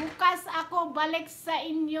guys, bukas ako balik sa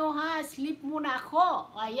inyo ha. Sleep muna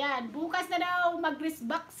ako. Ayan, bukas na daw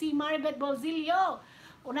mag-risback si Maribeth Balsilio.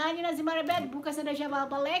 Unahan nyo na si Maribeth, bukas na daw siya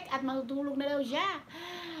babalik at matutulog na daw siya.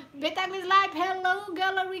 Vitaglis Live, hello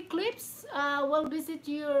Gallery Clips. We'll visit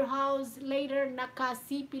your house later.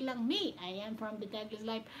 Nakasipi lang me. I am from Vitaglis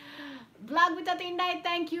Live. Vlog with Ati Inday.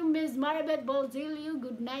 Thank you, Miss Maribeth Balsilio.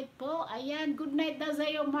 Good night po. Ayan, good night daw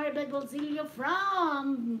sa'yo, Maribeth Balsilio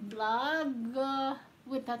from Vlog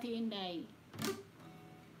with Ati Inday.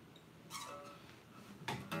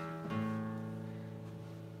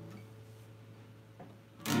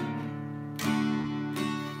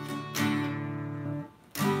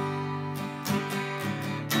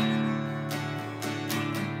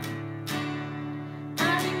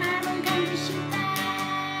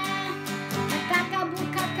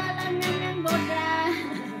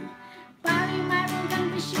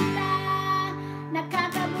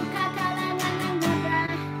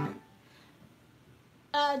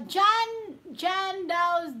 John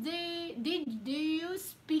Dawes, do you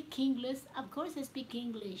speak English? Of course I speak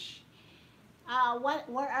English.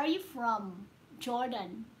 Where are you from?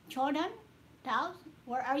 Jordan? Dawes?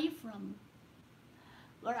 Where are you from?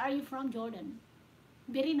 Jordan?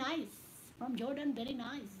 Very nice. From Jordan, very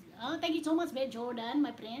nice. Oh, thank you so much, Jordan,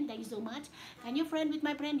 my friend. Thank you so much. Can you friend with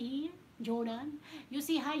my friend here? Jordan. You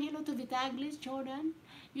say hi, hello to Vitaglis, Jordan.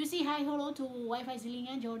 You say hi, hello to Wi-Fi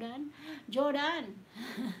Silingan, Jordan.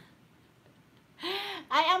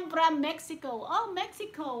 I am from Mexico. Oh,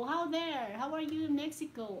 Mexico. How there? How are you in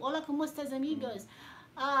Mexico? Hola, ¿cómo estás, amigos?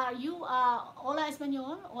 Hola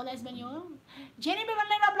Español? Jenny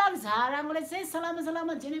Bebalero Vlogs. Harang ulit say,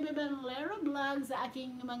 salamat Jenny Bebalero Vlogs sa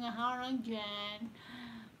aking mga harang dyan.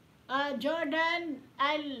 Jordan,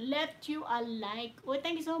 I left you a like. Oh,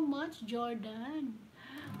 thank you so much, Jordan.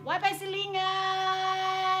 Wi-Fi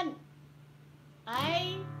Silingan.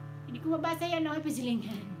 kung mabasa yan, okay,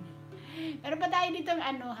 pasilingan. Pero pa tayo dito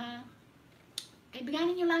ano ha?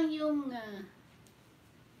 Kaibiganin nyo lang yung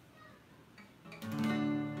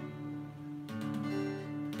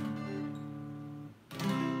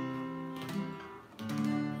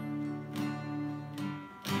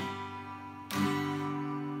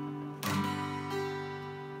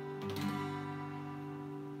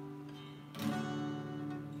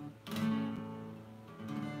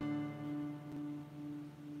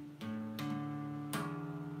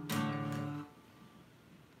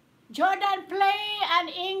Jordan, play an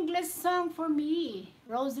English song for me.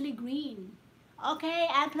 Rosalie Green. Okay,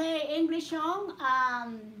 I play English song.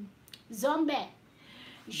 Zombie.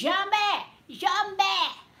 Zombie. Zombie.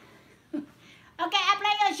 Okay, I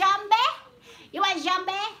play a zombie. You want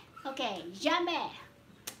zombie? Okay, zombie.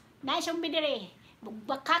 Na zombie diri.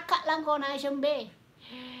 Bakaka lang ko na zombie.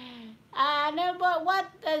 Ano ba? What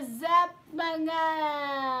is up mga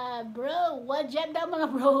bro? What's up daw mga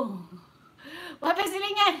bro?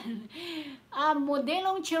 Wapasilingan.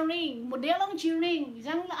 Modelong cheering. Modelong cheering.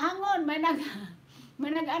 Isang hangon. May nag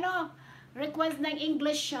ano, request ng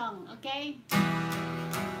English song. Okay?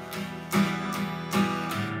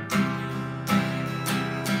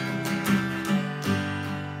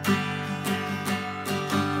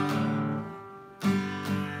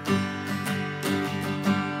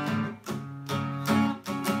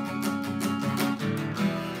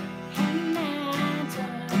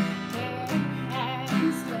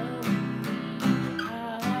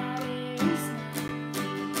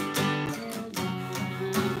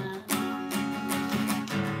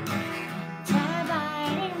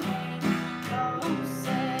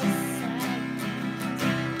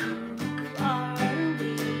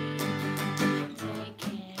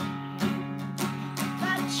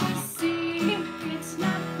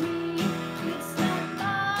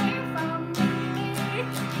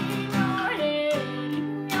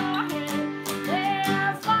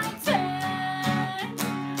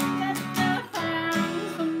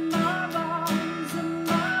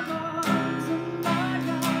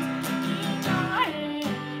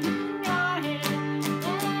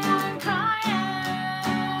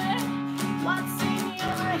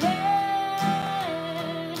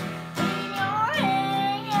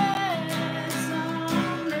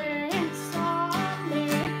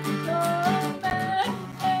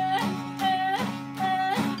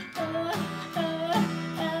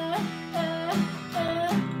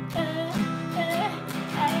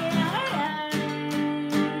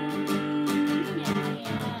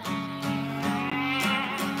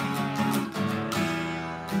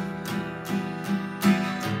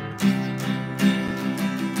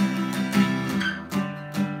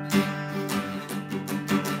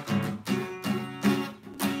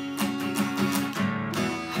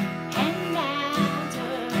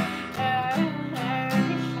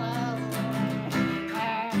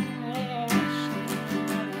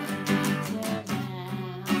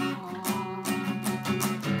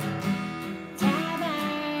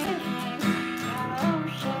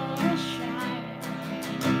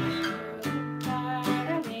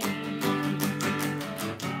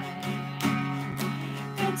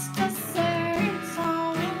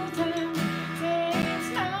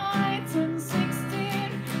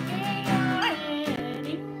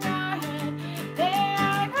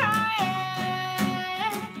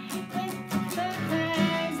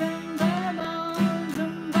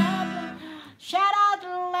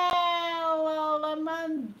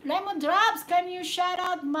 Lemon Drops, can you shout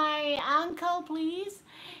out my uncle, please?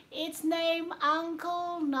 It's named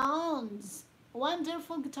Uncle Nons.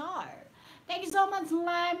 Wonderful guitar. Thank you so much,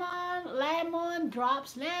 Lemon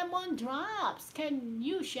Drops. Lemon Drops. Can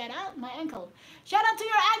you shout out my uncle? Shout out to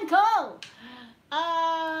your uncle.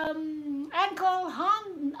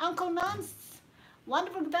 Uncle Nons.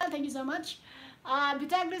 Wonderful guitar. Thank you so much.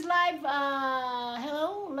 Butaglis Live.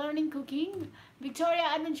 Hello, learning cooking.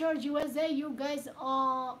 Victoria Adventure USA, you guys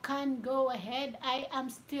can go ahead. I am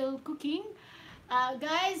still cooking.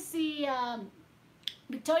 Guys, see,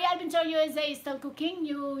 Victoria Adventure USA is still cooking.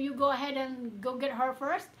 You go ahead and go get her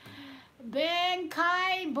first.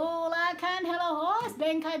 Benkai Bulacan, hello host.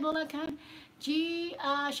 Benkai Bulacan.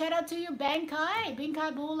 Shout out to you, Benkai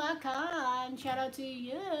Bulacan. Shout out to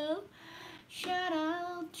you. Shout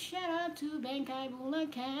out to Benkai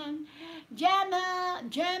Bulacan.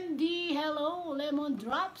 Jam D, hello, Lemon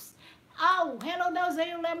Drops. Oh, hello daw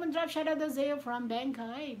sa'yo, Lemon Drops. Shout out daw sa'yo from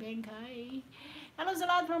Benkai. Hello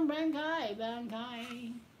sa lahat from Benkai.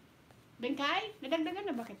 Benkai?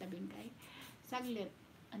 Nadagdagan na ba kita, Benkai? Saglit.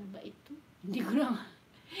 Ano ba ito? Hindi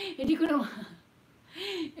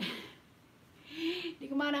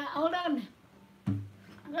ko mana. Hold on.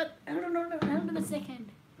 Hold on a second.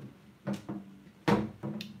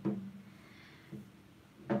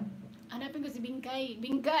 Hanapin ko si Bingkay.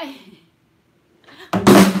 Bingkay!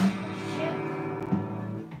 Shit.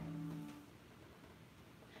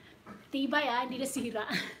 Tibay hindi nasira.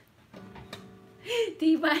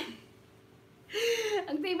 Tibay.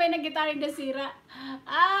 Ang tibay ng gitara yung nasira.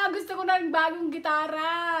 Gusto ko ng bagong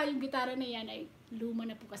gitara. Yung gitara na yan ay luma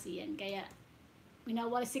na po kasi yan. Kaya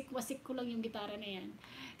winawasik-wasik ko lang yung gitara na yan.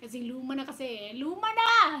 Kasi luma na kasi. Luma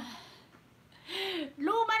na!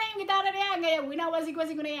 Luma na yung gitara na yan. Kaya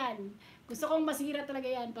winawasik-wasik ko na yan. Gusto kong masira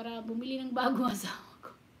talaga yan para bumili ng bagong asawa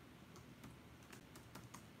ko.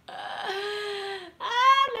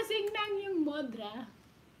 Lasing nang yung modra.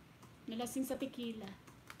 Nalasing sa tequila.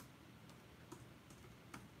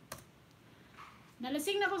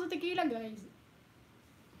 Nalasing na ako sa tequila, guys.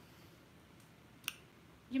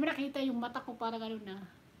 Hindi mo nakita yung mata ko parang ano na.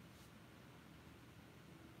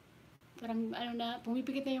 Parang ano na,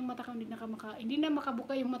 pumipikit na yung mata ko, hindi na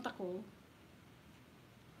makabuka yung mata ko.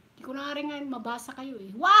 Hindi ko na rin nga mabasa kayo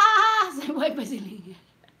eh. Wah! Sa wifi silingan.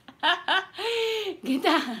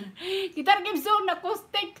 Guitar Gibson,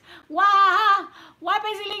 acoustic. Wah!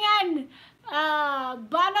 Wifi silingan.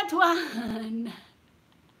 Banatuan.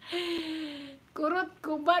 Kurot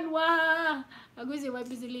kuban, wah. Ako si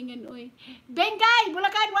wifi silingan, oy. Bengkay!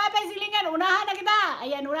 Bulacan, wifi silingan. Unahan na kita.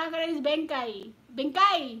 Ayan, unahan ka na si Bengkay.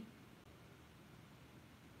 Bengkay!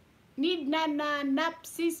 Need na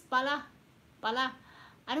napsis pala.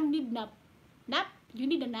 Anong need nap? Nap? You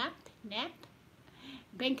need a nap? Nap?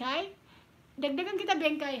 Bengkay? Dagdagan kita,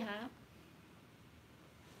 Bengkay, ha?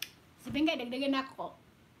 Si Bengkay, dagdagan ako.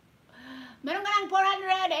 Meron ka ng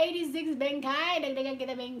 486, Bengkay. Dagdagan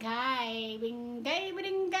kita, Bengkay. Bengkay.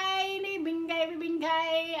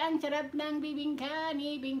 Ang sarap ng bibingka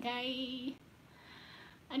ni Bengkay.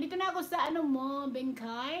 Andito na ako sa ano mo,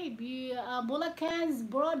 Bengkay. Bulacan's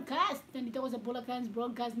Broadcast. Nandito ako sa Bulacan's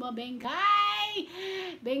Broadcast mo, Bengkay.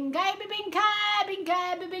 Bengkay.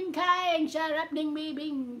 Ang sarap ng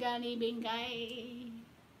bibingka ni Bengkay.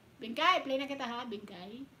 Bengkay, play na kita ha,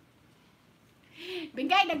 Bengkay.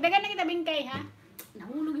 Bengkay, dagdagan na kita, Bengkay, ha?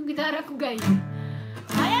 Nahulog yung gitara ko, guys.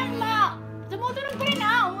 Ayan, tumutunog pa rin,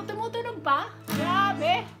 ha? Tumutunog pa.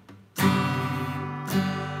 Grabe.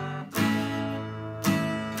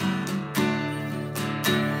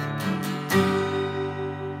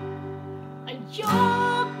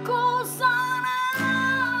 Ayoko sana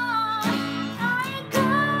ay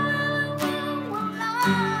ikaw ang wala.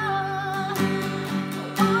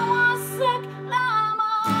 Mawasak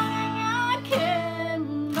lamang ang akin.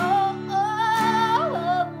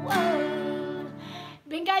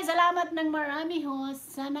 Bengkay, salamat ng marami,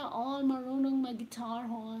 host. Sana all marunong mag-guitar,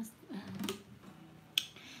 host.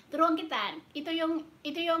 Turuan kita. Ito yung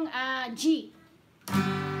G.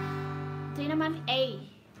 Ito yung naman A.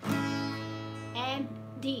 And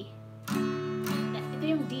D. Ito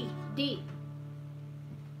yung D. D.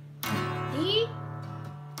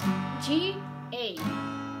 G, A.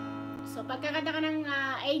 So, pagkakanta ka ng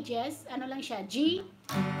A's, ano lang siya? G,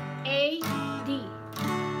 A, D.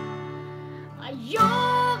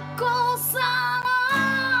 Ayoko sana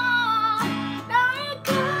na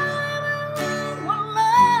ikaw ang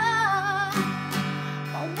wala.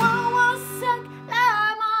 Mawawasak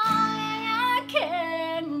lamang ang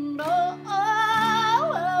akin. Anong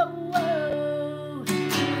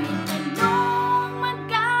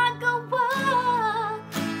magagawa?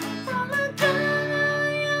 Talagang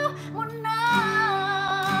ayaw mo na.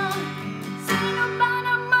 Sino ba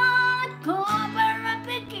naman ako para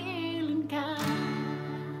pigilin ka?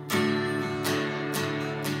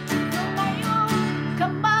 Lumayo ka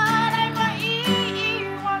man ay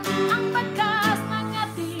maiiwan ang bakas ng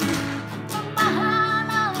ating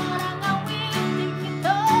pagmamahalan. Ang awiting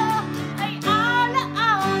ito ay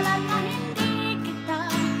alaala na hindi kita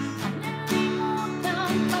malilimutan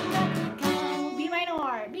pagkat ikaw. B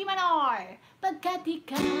minor. Pagkat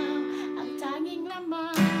ikaw ang tanging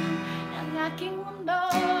laman ng aking mundo,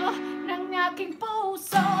 ng aking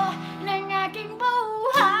puso, ng aking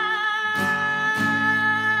buhay.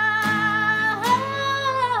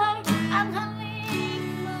 Ang halik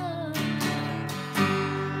mo.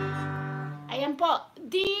 Ayan po,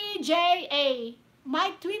 DJA.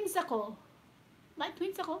 May twins ako.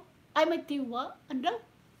 Ay, may tiwa. Ano daw?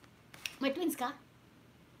 May twins ka?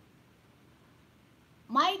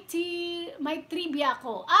 May trivia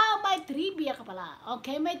ko. May trivia ka pala.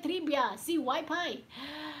 Okay, may trivia. Si Wi-Fi.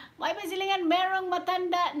 Wi-Fi silingan, merong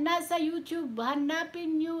matanda na sa YouTube.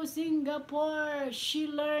 Hanapin niyo Singapore.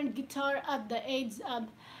 She learned guitar at the age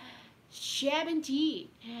of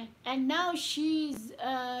 70, and now she's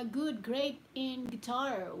great in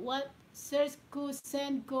guitar. What search ko,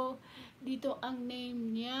 send ko dito ang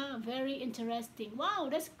name niya. Very interesting.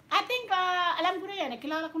 Wow, I think alam ko na yan,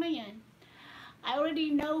 nakilala ko na yan. I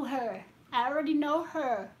already know her.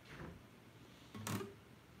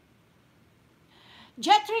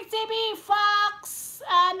 Jetrick TV, Fox,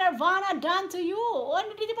 Nirvana, done to you. Oh,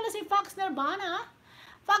 dito pala si Fox Nirvana.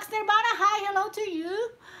 Fox Nirvana, hi, hello to you.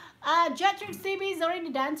 Jetrick TV is already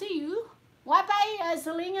done to you. Wi-Fi,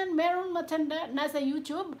 Salingan, Meron Matanda, nasa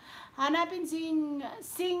YouTube. Hanapin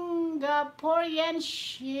Singaporean,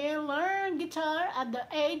 she learned guitar at the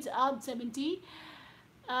age of 70.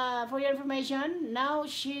 For your information, now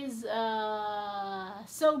she's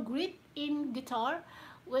so great in guitar.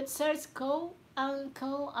 With search ko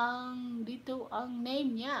ang dito ang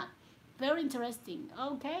name niya. Very interesting.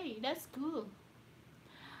 Okay, that's cool.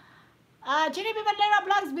 Jenny Bandera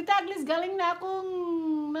Vlogs, Bitaglis, galing na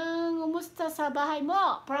akong nangumusta sa bahay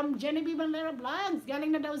mo. From Jenny Bandera Vlogs,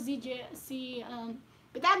 galing na daw si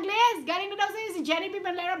Bitaglis, galing na daw si Jenny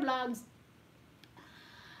Bandera Vlogs.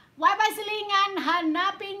 Wi-Fi Silingan,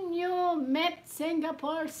 hanapin nyo, met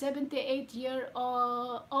Singapore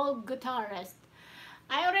 78-year-old guitarist.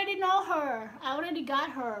 I already know her. I already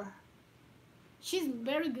got her. She's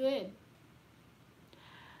very good.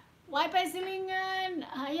 Wi-Fi Silingan,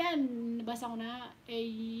 ayan, nabasa ko na.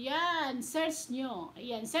 Ayan, search nyo.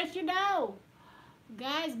 Ayan, search nyo daw.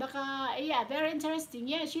 Guys, baka, yeah, very interesting.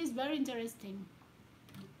 Yeah, she's very interesting.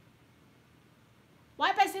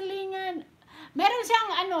 Wi-Fi Silingan, meron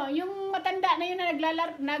siyang yung matanda na yun na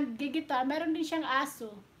naggigitar, meron din siyang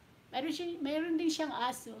aso. Meron din siyang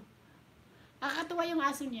aso. Nakakatuwa yung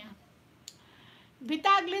aso niya.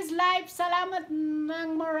 Bitaglis Live, salamat ng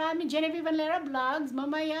marami. Genevieve Valera Vlogs,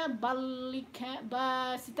 mamaya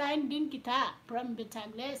basitahin din kita from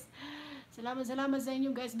Bitaglis. Salamat sa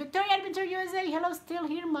inyo guys. Victoria Adventure USA, hello, still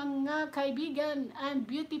here mga kaibigan and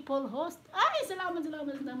beautiful host. Ay, salamat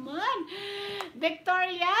naman.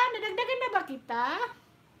 Victoria, nadagdagan na ba kita?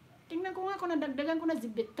 Tingnan ko nga kung nadagdagan ko na si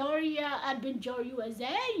Victoria Adventure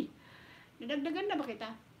USA. Nadagdagan na ba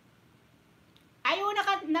kita? Ayun,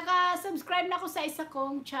 naka-subscribe na ako sa isa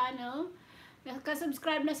kong channel.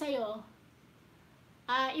 Naka-subscribe na sa'yo.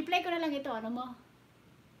 I-play ko na lang ito, ano mo?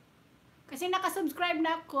 Kasi naka-subscribe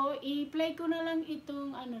na ako, i-play ko na lang itong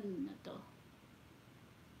na to.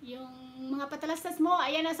 Yung mga patalastas mo,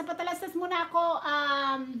 ayan, nasa patalastas mo na ako,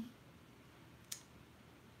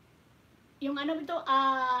 yung ano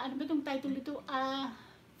ba itong title nito?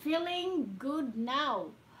 Feeling Good Now.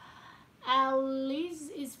 Alice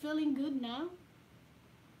is feeling good now.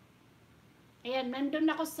 Ayan, nandun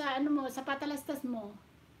ako sa sa patalastas mo.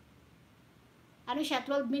 Ano siya?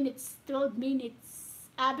 12 minutes.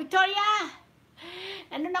 Victoria!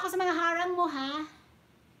 Nandun ako sa mga harang mo, ha?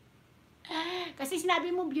 Kasi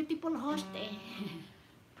sinabi mo beautiful host eh.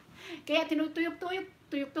 Kaya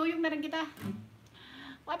tuyok-tuyok na rin kita.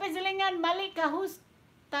 Wapasalingan, mali ka host.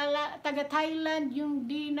 Taga Thailand, yung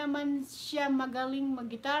di naman siya magaling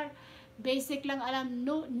mag-gitar. Basic lang alam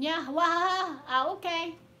niya. Wah!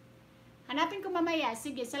 Okay. Hanapin ko mamaya.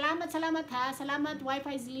 Sige, salamat ha. Salamat,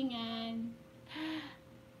 Wi-Fi Zilingan.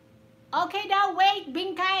 Okay daw, wait,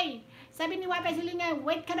 Bingkay. Sabi ni Wi-Fi Zilingan,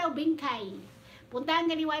 wait ka daw, Bingkay. Puntahan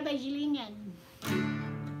ka ni Wi-Fi Zilingan.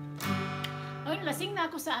 Ay, lasing na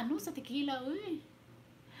ako sa sa tequila, uy.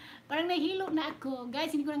 Parang nahilo na ako.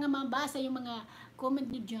 Guys, hindi ko na nga mabasa yung mga comment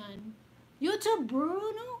niyo dyan. YouTube,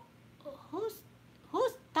 Bruno.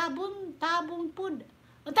 Host, tabong pud.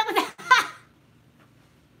 O,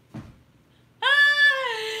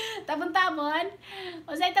 tabon-tabon.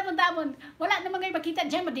 O sa'yo tabon-tabon. Wala naman kayo makita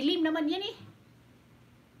dyan. Madilim naman yan eh.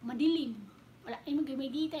 Madilim. Wala naman kayo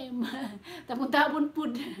makita yung tabon-tabon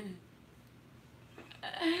pud.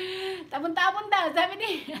 Tabon-tabon daw. Sabi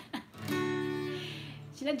ni.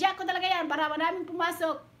 Sinadya ko talaga yan para maraming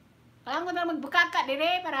pumasok. Kailangan ko talaga magbukaka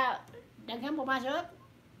dire para daghang pumasok.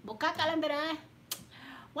 Bukaka lang dira.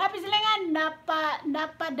 Wapis lang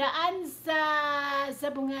napadaan sa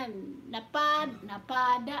sabungan.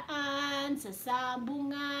 Napadaan sa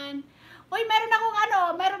sabungan. Uy,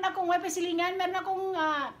 meron akong wapis silingan, meron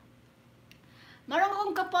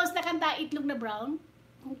akong kapos na kanta, Itlog na Brown.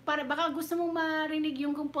 Para baka gusto mong marinig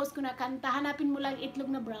yung compose ko na kanta, hanapin mo lang Itlog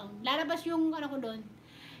na Brown. Lalabas yung ko doon,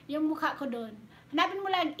 yung mukha ko doon. Hanapin mo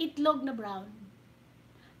lang Itlog na Brown.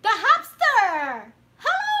 The Hamster!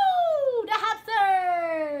 Hello! The Hamster!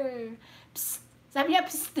 Psst! Sabi niya,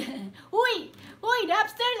 psst! Uy! The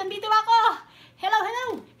Hamster! Nandito ako! Hello!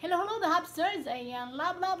 hello, the Hopsters. Ayan,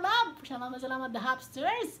 love. Salamat, the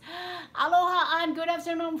Hopsters. Aloha and good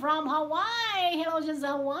afternoon from Hawaii. Hello, just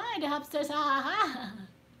Hawaii, the Hopsters. Ha.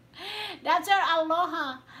 That's our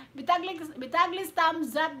aloha. Bitaglis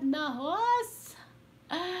thumbs up na host.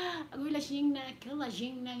 Agoy lasing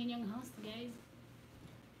na inyong host, guys.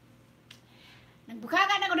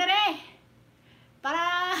 Nagbukakan ako dere.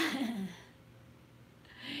 Para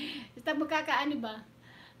basta bukaka ani ba?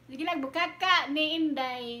 Sige lang, bukaka ni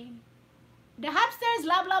Inday. The Hopsters,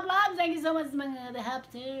 love. Thank you so much mga the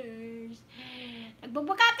Hopsters.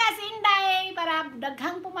 Nagbubukaka si Inday para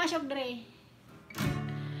daghang pumasok dre.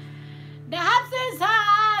 The Hopsters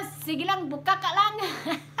ha! Sige lang, bukaka lang.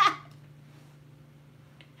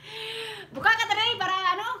 Bukaka dre para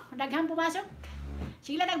ano, daghang pumasok.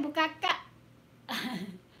 Sige lang, nagbukaka.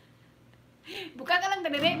 Bukaka lang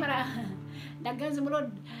dre para daghang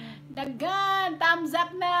sumunod. Dagan, thumbs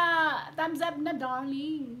up na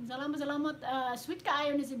darling. Salamat. Sweet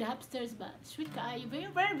kaayo ni si the Hopsters ba? Sweet kaayo,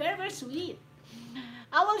 very sweet.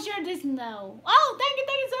 I will share this now. Oh, thank you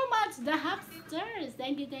so much, the Hopsters.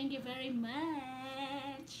 Thank you very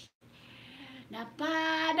much.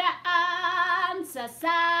 Napadaan sa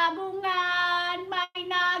sabungan, may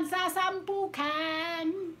nagsasampukan.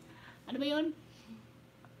 Ano ba yun?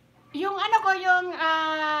 Yung ano ko,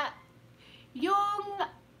 yung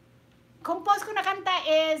compose ko na kanta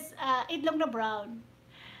is Idlong na Brown.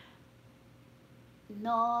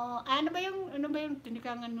 No, ano ba yung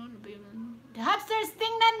tinikangan nun? Ano ba yung the Hopsters,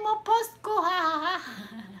 tingnan mo post ko, ha.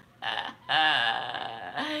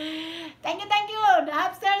 Thank you, the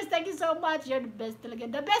Hopsters, thank you so much. You're the best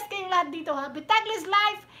talaga. The best kayo lahat dito, ha. Bitaglis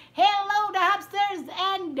Life, hello, the Hopsters,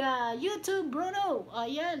 and YouTube, Bruno.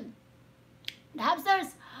 Ayan. The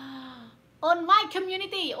Hopsters, on my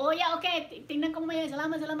community. Oh yeah, okay. Tingnan ko mo yan.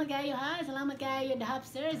 Salamat kayo, ha. Salamat kayo, the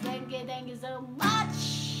Hopsters. Thank you so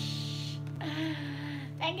much.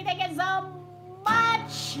 Thank you so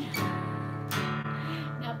much.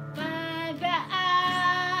 Napadaan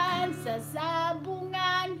sa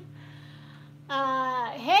sabungan.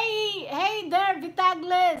 Hey there,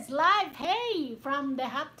 Vitaglis Live. Hey, from the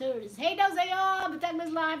Hopsters. Hey daw sa'yo, Vitaglis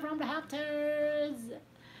Live from the Hopsters.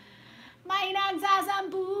 May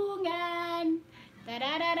nagsasampungan.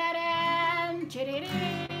 Tadadadadan.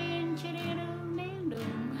 Chiririn, chiririn,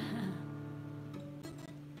 dindong.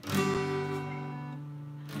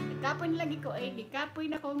 Gikapoy lagi ko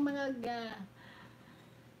gikapoy na kong mga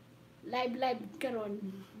live karon.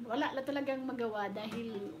 Wala na talagang magawa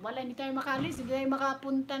dahil wala ni tayo makalis, hindi tayo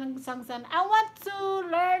makapunta ng sangsan. I want to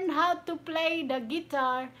learn how to play the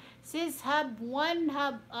guitar since have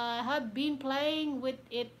been playing with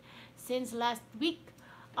it since last week.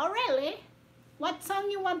 Oh really? What song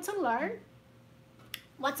you want to learn?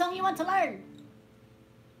 What song you want to learn?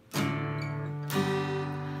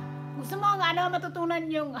 Gusto mo nga matutunan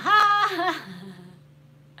yung ha?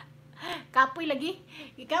 Kapoy lagi?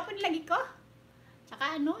 Ikapoy lagi ko?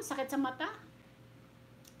 Tsaka sakit sa mata?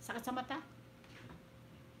 Sakit sa mata?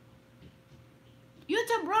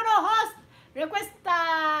 YouTube Bruno host! Request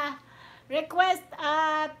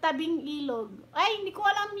tabing ilog. Ay, hindi ko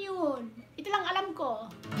alam yun. Ito lang alam ko.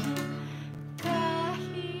 Kahit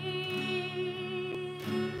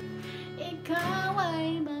ikaw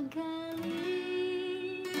ay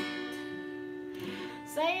magalit,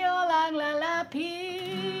 sa'yo lang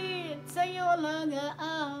lalapit, sa'yo lang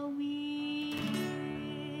aawit.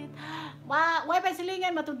 Wifi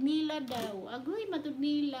silingan, matud nila daw. Agoy, matud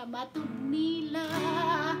nila.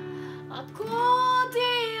 Ako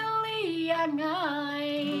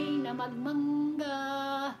diliangay na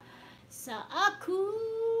magmangga sa ako.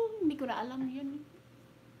 Hindi ko na alam yun.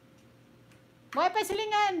 Wifi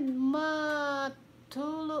silingan,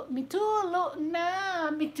 mitulo na.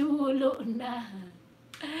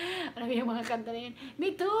 Alam mo yung mga kanta na yun?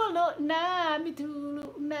 Mitulo na.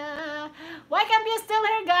 Why can't you still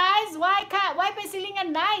here, guys? Why pa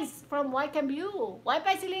silingan nice from Why Can You? Why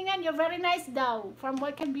pa silingan you're very nice daw from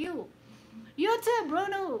Why Can You? YouTube,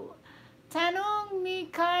 Bruno. Tanong ni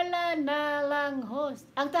Carla na lang host.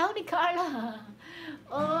 Ang tahong ni Carla.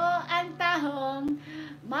 Oh, ang tahong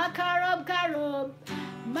makarob-karob.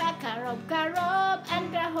 Ang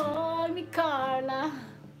tahong ni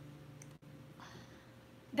Carla.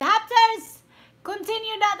 The Hopsters,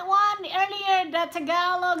 continue that one earlier, the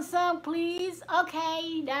Tagalog song, please.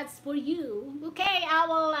 Okay, that's for you. Okay, I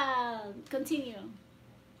will continue.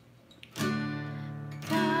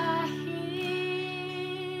 Kahit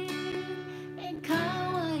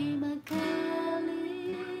ikaw ay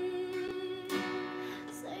magalit,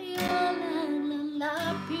 sa'yo lang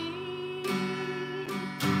lalapit,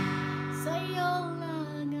 sa'yo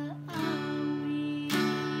lang aawit.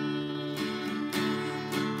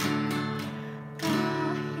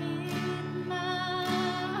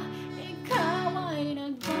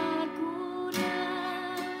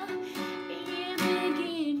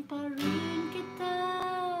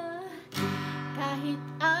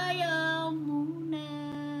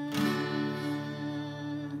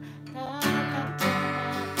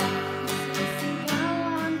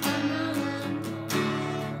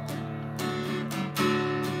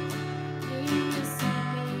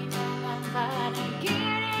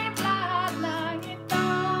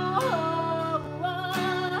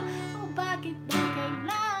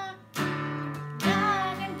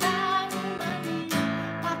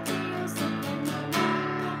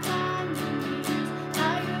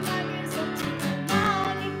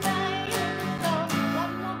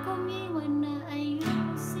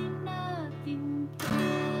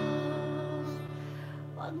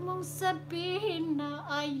 sabihin na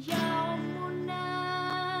ayaw mo na,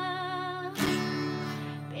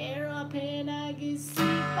 pero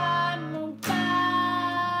pinag-isipan mo pa.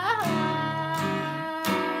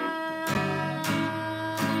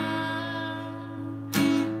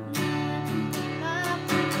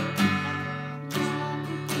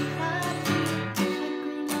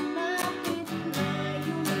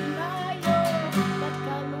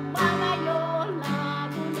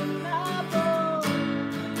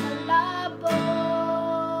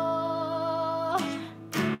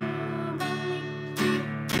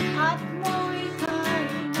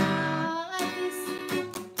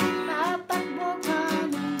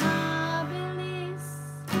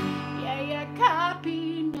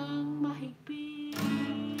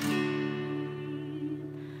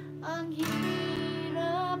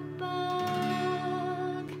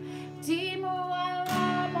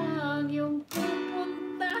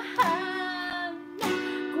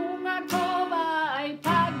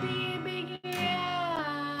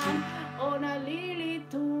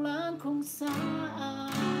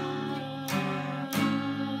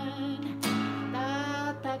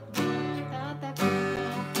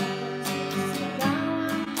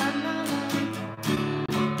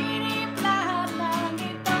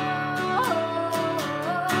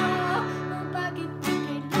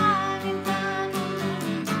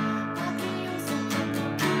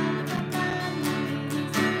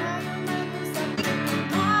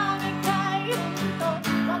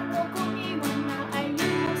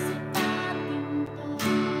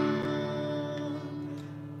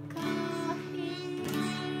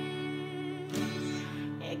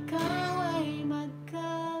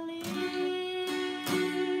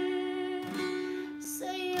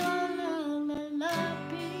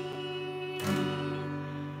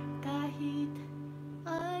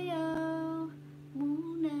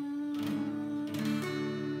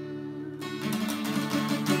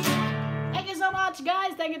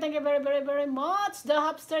 Guys, thank you very much. The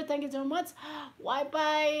Hopster, thank you so much.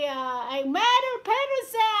 Wi-Fi, ay Metal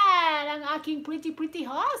Pedersen, ang aking pretty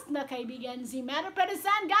host na kaibigan si Metal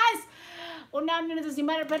Pedersen. Guys, unahan nyo na si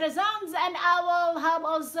Metal Pedersen, and I will have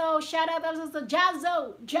also shout out also to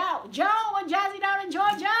Joe and Jazzy down in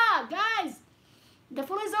Georgia. Guys, the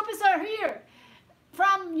police officer here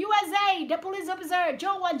from USA, the police officer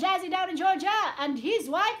Joe and Jazzy down in Georgia, and his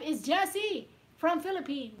wife is Jessie from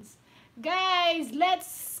Philippines. Guys,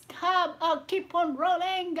 let's have keep on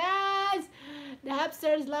rolling, guys. The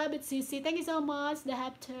Hopsters love it, Sissy. Thank you so much, the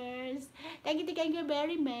Hopsters. Thank you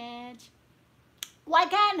very much. Why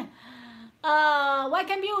can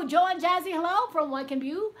you Joe and Jazzy, hello from Why can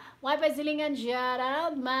you? Wi-Fi Zilingan, shout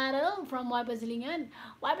out, Metal from Wi-Fi Zilingan.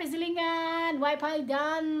 Wi-Fi Zilingan, Wi-Fi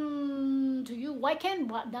done to you. Why can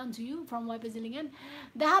done to you from Wi-Fi Zilingan?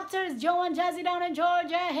 The Hopsters, Joe and Jazzy down in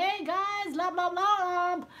Georgia. Hey guys,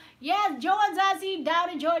 love. Yes, Joe and Jazzy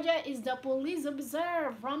down in Georgia is the police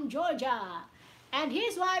officer from Georgia. And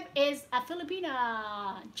his wife is a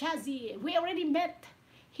Filipina, Jazzy. We already met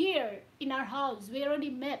here in our house. We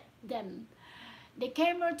already met them. They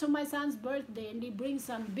came over to my son's birthday and they bring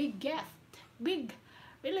some big gift.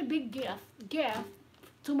 Really big gift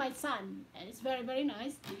to my son. And it's very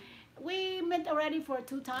nice. We met already for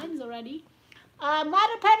 2 times already.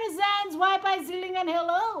 Metal Pedersen's Wi-Fi Zilingan,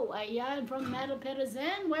 hello. Ayan, from Metal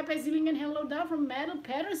Pedersen. Wi-Fi Zilingan, hello down from Metal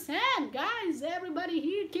Pedersen. Guys, everybody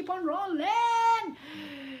here, keep on rolling.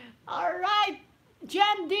 Alright,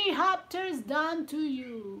 Jen D, Hopters done to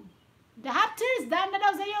you. The Hopters done na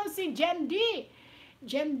daw sa'yo si Jen D.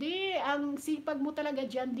 Jen D, ang sipag mo talaga,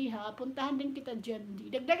 Jen D, ha. Puntahan din kita, Jen D.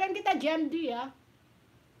 Dagdagan kita, Jen D, ha.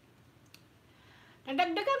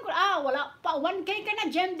 Nagdagdagan ko, wala pa. 1K ka na,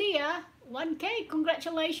 Jen D, ha. 1K,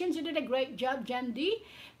 congratulations, you did a great job, Jen D.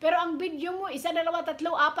 Pero ang video mo, 1, 2, 3,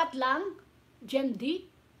 4 lang, Jen D.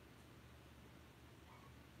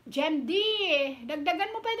 Jem D,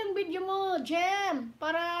 dagdagan mo pa yung video mo, Jem,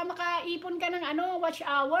 para makaipon ka ng watch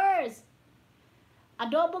hours.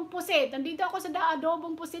 Adobong pusit, nandito ako sa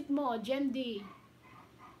adobong pusit mo, Jem D.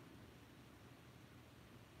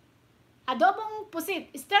 Adobong pusit,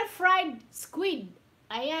 stir-fried squid.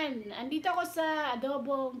 Ayan, andito ako sa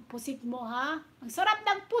adobong pusit mo, ha? Ang sarap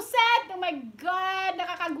ng pusit! Oh my God,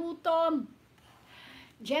 nakakagutom.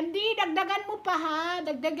 Jem D, dagdagan mo pa, ha?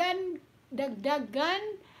 Dagdagan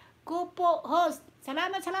ko po, host.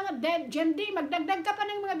 Salamat. Jem D, magdagdag ka pa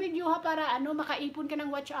ng mga video, ha, para makaipon ka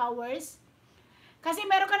ng watch hours. Kasi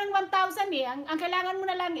meron ka ng 1,000 eh. Ang kailangan mo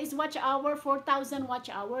na lang is watch hour, 4,000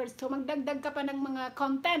 watch hours. So, magdagdag ka pa ng mga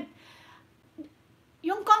content.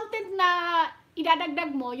 Yung content na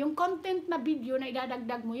idadagdag mo, yung content na video na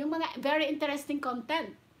idadagdag mo, yung mga very interesting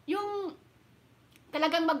content. Yung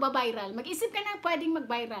talagang magba-viral. Mag-isip ka na pwedeng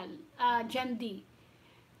mag-viral. Jandy.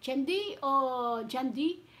 Jandy o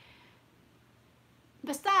Jandy?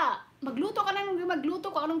 Basta, magluto ka na ng magluto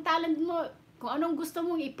kung anong talent mo, kung anong gusto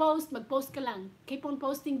mong i-post, mag-post ka lang. Keep on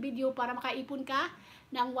posting video para makaipon ka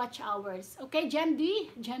ng watch hours. Okay, Jandy?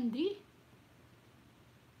 Jandy?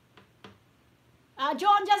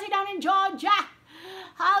 John Jesse down in Georgia.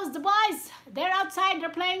 How's the boys? They're outside.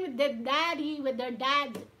 They're playing with their daddy, with their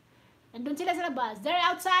dad. Andun sila sa labas. They're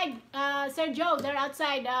outside. Sir Joe, they're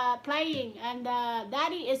outside playing. And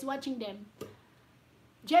daddy is watching them.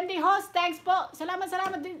 Jendy host, thanks po. Salamat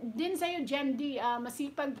din sa'yo, Jendy.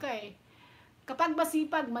 Masipag ka eh. Kapag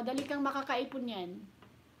masipag, madali kang makakaipon yan.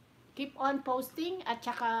 Keep on posting at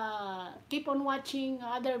saka keep on watching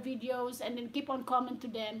other videos and then keep on comment to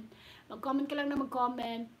them. Mag-comment ka lang na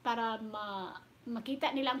mag-comment para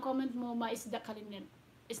makita nila ang comment mo, maisda ka rin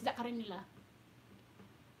nila.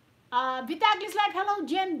 Vitaglis Life, hello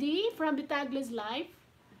Jendy from Vitaglis Life.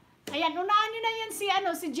 Ayan, unahan nyo na yan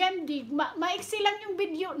si Jendy. Maiksi lang yung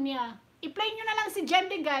video niya. I-play nyo na lang si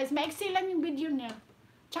Jendy guys. Maiksi lang yung video niya.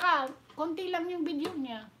 Tsaka, konti lang yung video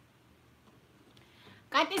niya.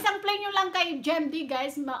 Kahit isang play nyo lang kay Jendy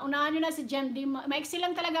guys, unahan nyo na si Jendy. Maiksi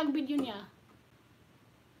lang talaga ang video niya.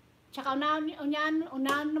 Tsaka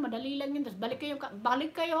unahan na, madali lang yun. Tapos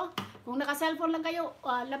balik kayo. Kung naka-cellphone lang kayo,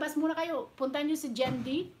 labas muna kayo. Punta nyo si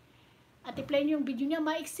Jendy. At i-play nyo yung video niya.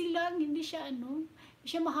 Maiksi lang, hindi siya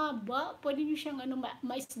mahaba. Pwede nyo siyang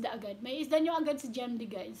maisda agad. Maisda nyo agad si Jendy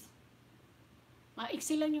guys.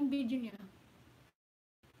 Maiksi lang yung video niya.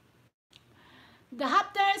 The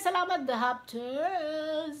Hapters, salamat The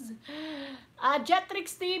Hapters.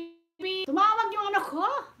 Jetrix TV. Tumawag yung anak ko.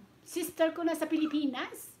 Sister ko na sa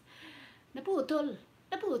Pilipinas. Naputol.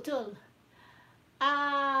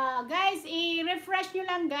 Guys, i-refresh nyo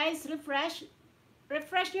lang guys. Refresh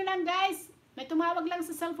nyo lang guys. May tumawag lang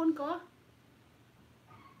sa cellphone ko.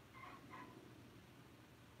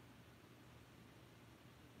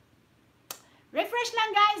 Refresh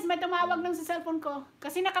lang guys. May tumawag lang sa cellphone ko.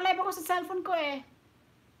 Kasi nakalive ako sa cellphone ko eh.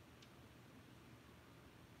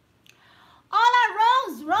 Hola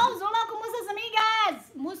Rose! Hola, kumusta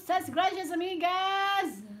amigas? Muchas gracias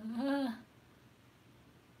amigas.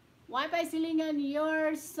 Wi-Fi silingan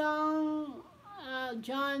your song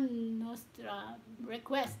John Nostra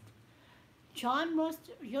request. John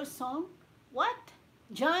Nostra your song? What?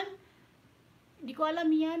 John? Hindi ko alam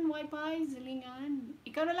yan, Wi-Fi silingan.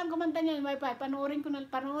 Ikaw na lang kumanta niyan, Wi-Fi.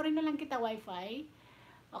 Panoorin na lang kita, Wi-Fi.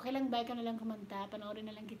 Okay lang ba? Ikaw na lang kumanta. Panoorin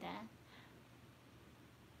na lang kita.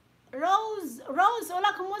 Rose,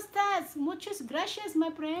 hola, ¿cómo estás? Muchas gracias, my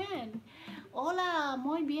friend. Hola,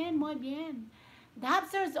 muy bien. The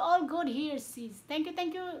hamsters all good here, sis. Thank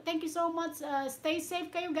you so much. Stay safe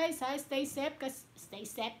kayo, guys, ha? Stay safe.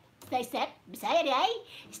 Bisaya di ay?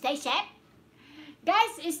 Stay safe.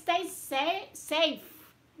 Guys, stay safe.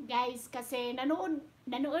 Guys, kasi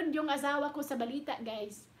nanood yung asawa ko sa balita,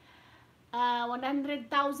 guys. 100,000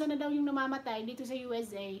 na daw yung namamatay dito sa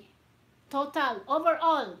USA. Total,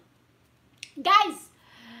 overall. Guys,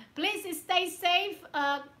 please stay safe.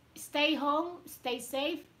 Stay home, stay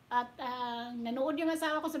safe. At nanood yung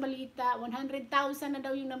asawa ko sa balita, 100,000 na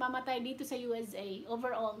daw yung namamatay dito sa USA.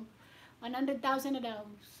 Overall, 100,000 na daw.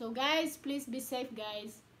 So guys, please be safe,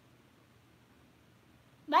 guys.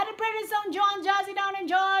 Madam Pedersen, John Jazzy down in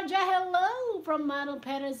Georgia. Hello from Madam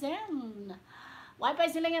Pedersen. Wi-Fi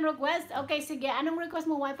silingan request. Okay, sige. Anong request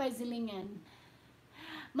mo, Wi-Fi silingan?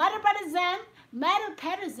 Madam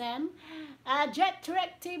Pedersen, Jet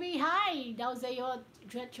Trek TV, hi. That was your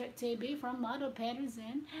Jet Trek TV from Madam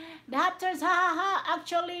Pedersen. The Hapters, ha.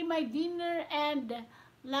 Actually, my dinner and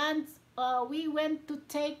lunch, we went to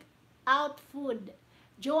take out food.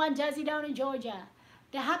 Joan Jazzy down in Georgia.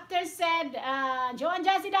 The Hapters said, Joan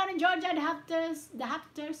Jazzy down in Georgia, the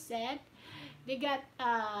Hapters said, they get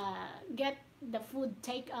the food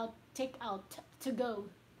take out to go.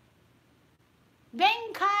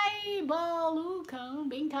 Bengkai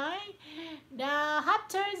Balukang, Bengkai. The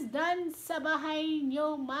Hapters done sa bahay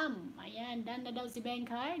nyo, ma'am. Ayan, done na daw si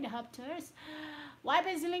Bengkai, the Hapters.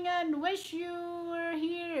 Wi-Fi silingan, wish you were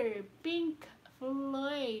here. Pink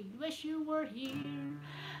Floyd, wish you were here.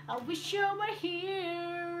 I wish you were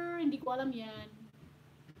here. Hindi ko alam yan.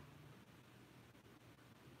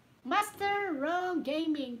 Master Ron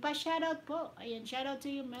Gaming, pa-shoutout po. Ayan, shoutout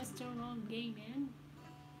to you, Master Ron Gaming.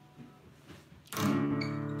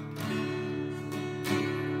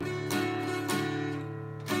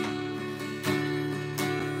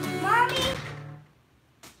 Mommy,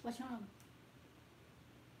 What's wrong?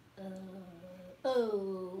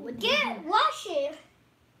 wash it.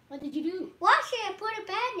 What did you do? Wash it and put a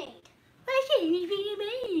Band-Aid.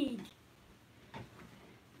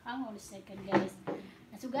 Hang on a second, guys.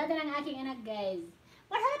 Nasugatan ang aking anak, guys.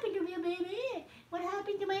 What happened to your baby? What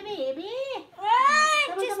happened to my baby?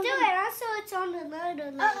 Just do it. Also, it's on the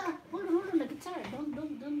other leg. Hold on the guitar. Don't.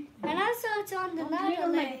 And also, it's on the Don't lean other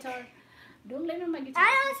on my leg. guitar. Don't lean on my guitar.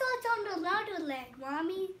 And also, it's on the other leg,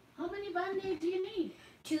 Mommy. How many band-aids do you need?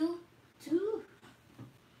 2. 2?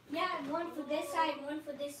 Yeah, one for this side, one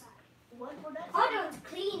for this side. One for that Oh, side? don't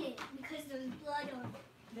clean it because there's blood on it.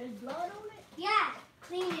 There's blood on it? Yeah,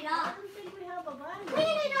 clean it I off. don't think we have a band-aid.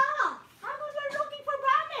 Clean it off. How come we're looking for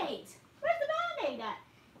band-aids? Where's the band-aid at?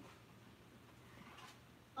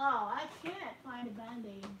 Oh, I can't find a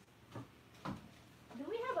band-aid. Do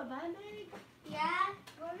we have a band-aid? Yeah.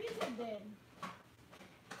 Where is it then?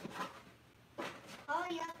 Oh,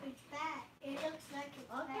 yeah, it's fat. It looks like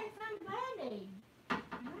it's I can't fat. find the band-aid.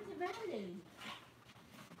 Where's the band-aid?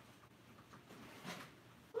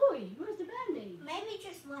 Ooh, where's the band-aid? Maybe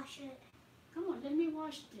just wash it. Come on, let me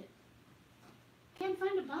wash it. Can't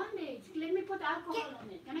find the band-aid. Let me put alcohol on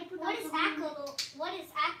it. Can I put What is alcohol on it? alcohol? What is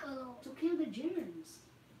alcohol? To kill the germs.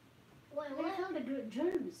 What? They kill the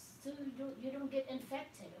germs so you don't get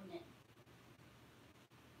infected on it.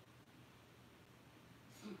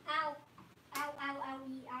 Ow. Ow, ow,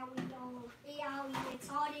 owie, owie, oh. Owie, it's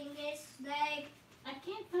hot in this leg. I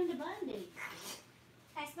can't find the band-aid.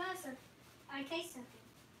 I smell something. I taste something.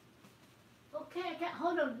 Okay, I can't.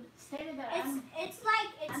 Hold on. Stay there. It's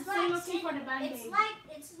like I'm still looking for the Band-Aid.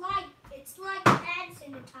 it's like hand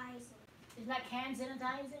sanitizer. It's like hand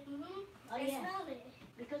sanitizer. Mhm. Oh I yeah, smelled it.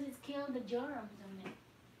 because it's killing the germs on it.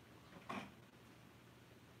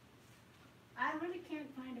 I really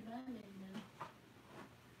can't find a band-aid though.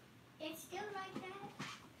 It's still like that.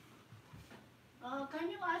 Oh, can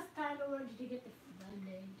you ask Tyler where did you get the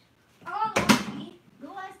band-aid? Oh, mommy. Go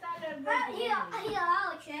ask Tyler where the Here, band-aid.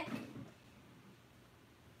 I'll check.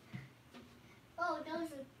 Oh, those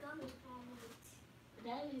are gummy band-aids.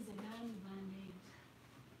 That is a gummy band-aid.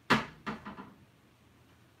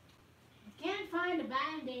 I can't find the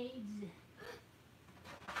band-aids.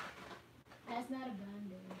 That's not a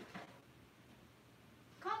band-aid.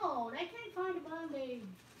 Come on, I can't find a band-aid.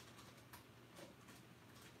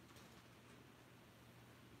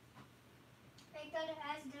 I gotta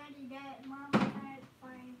ask Daddy that Mom can't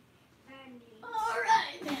find band-aids.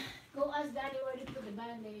 Alright. Go ask Daddy where to put the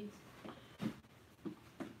band-aids.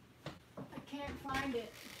 I can't find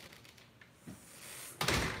it.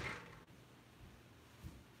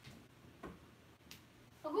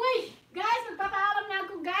 Okay, guys, magpapaalam na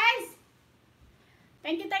ako, guys.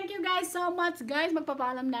 Thank you guys so much, guys.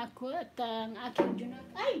 Magpapaalam na ako at ang aking junag.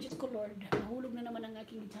 Ay, Diyos ko Lord. Nahulog na naman ang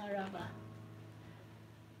aking gitara ba.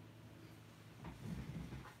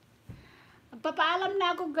 Magpapaalam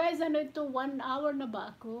na ako, guys. Ano ito? 1 hour na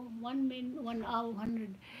ba ako? 1 minute, 1 hour,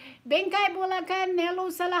 100. Bengkay Bulacan, hello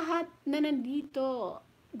sa lahat na nandito.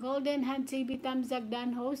 Golden Hand TV, Tamzag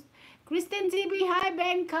Dan host. Kristen TV, hi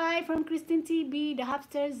Bengkay from Kristen TV, The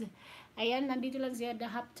Hopsters. Ayan, nandito lang siya, The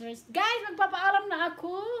Hopsters. Guys, magpapaalam na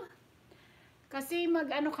ako. Kasi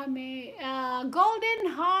mag-ano kami,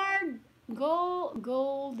 Golden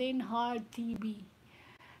Heart TV.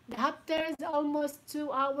 The Hopsters almost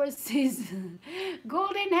 2 hours is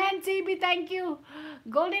Golden Hand TV, thank you.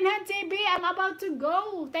 Golden Hand TV, I'm about to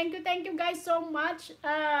go. Thank you guys so much.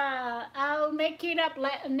 I'll make it up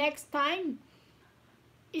next time.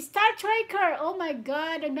 Star Striker, oh my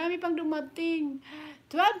God, ang dami pang dumating.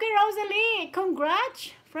 12K Rosalie,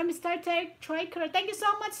 congrats from Star Striker. Thank you so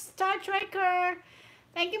much, Star Striker.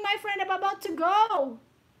 Thank you, my friend, I'm about to go.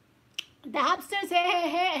 The Hopsters,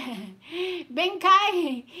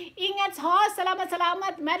 Bengkay, ingat host, salamat.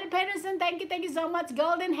 Madeline Peterson, thank you so much.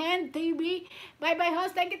 Golden Hand TV, bye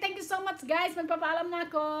host, thank you so much, guys. Magpapaalam na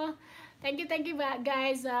ako. Thank you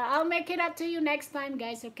guys. I'll make it up to you next time,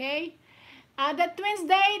 guys, okay? The Twins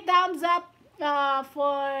Day, thumbs up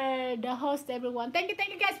for the host, everyone. Thank you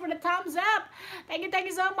guys for the thumbs up. Thank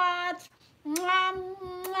you so much.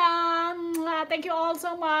 Thank you all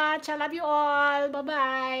so much. I love you all.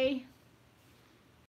 Bye-bye.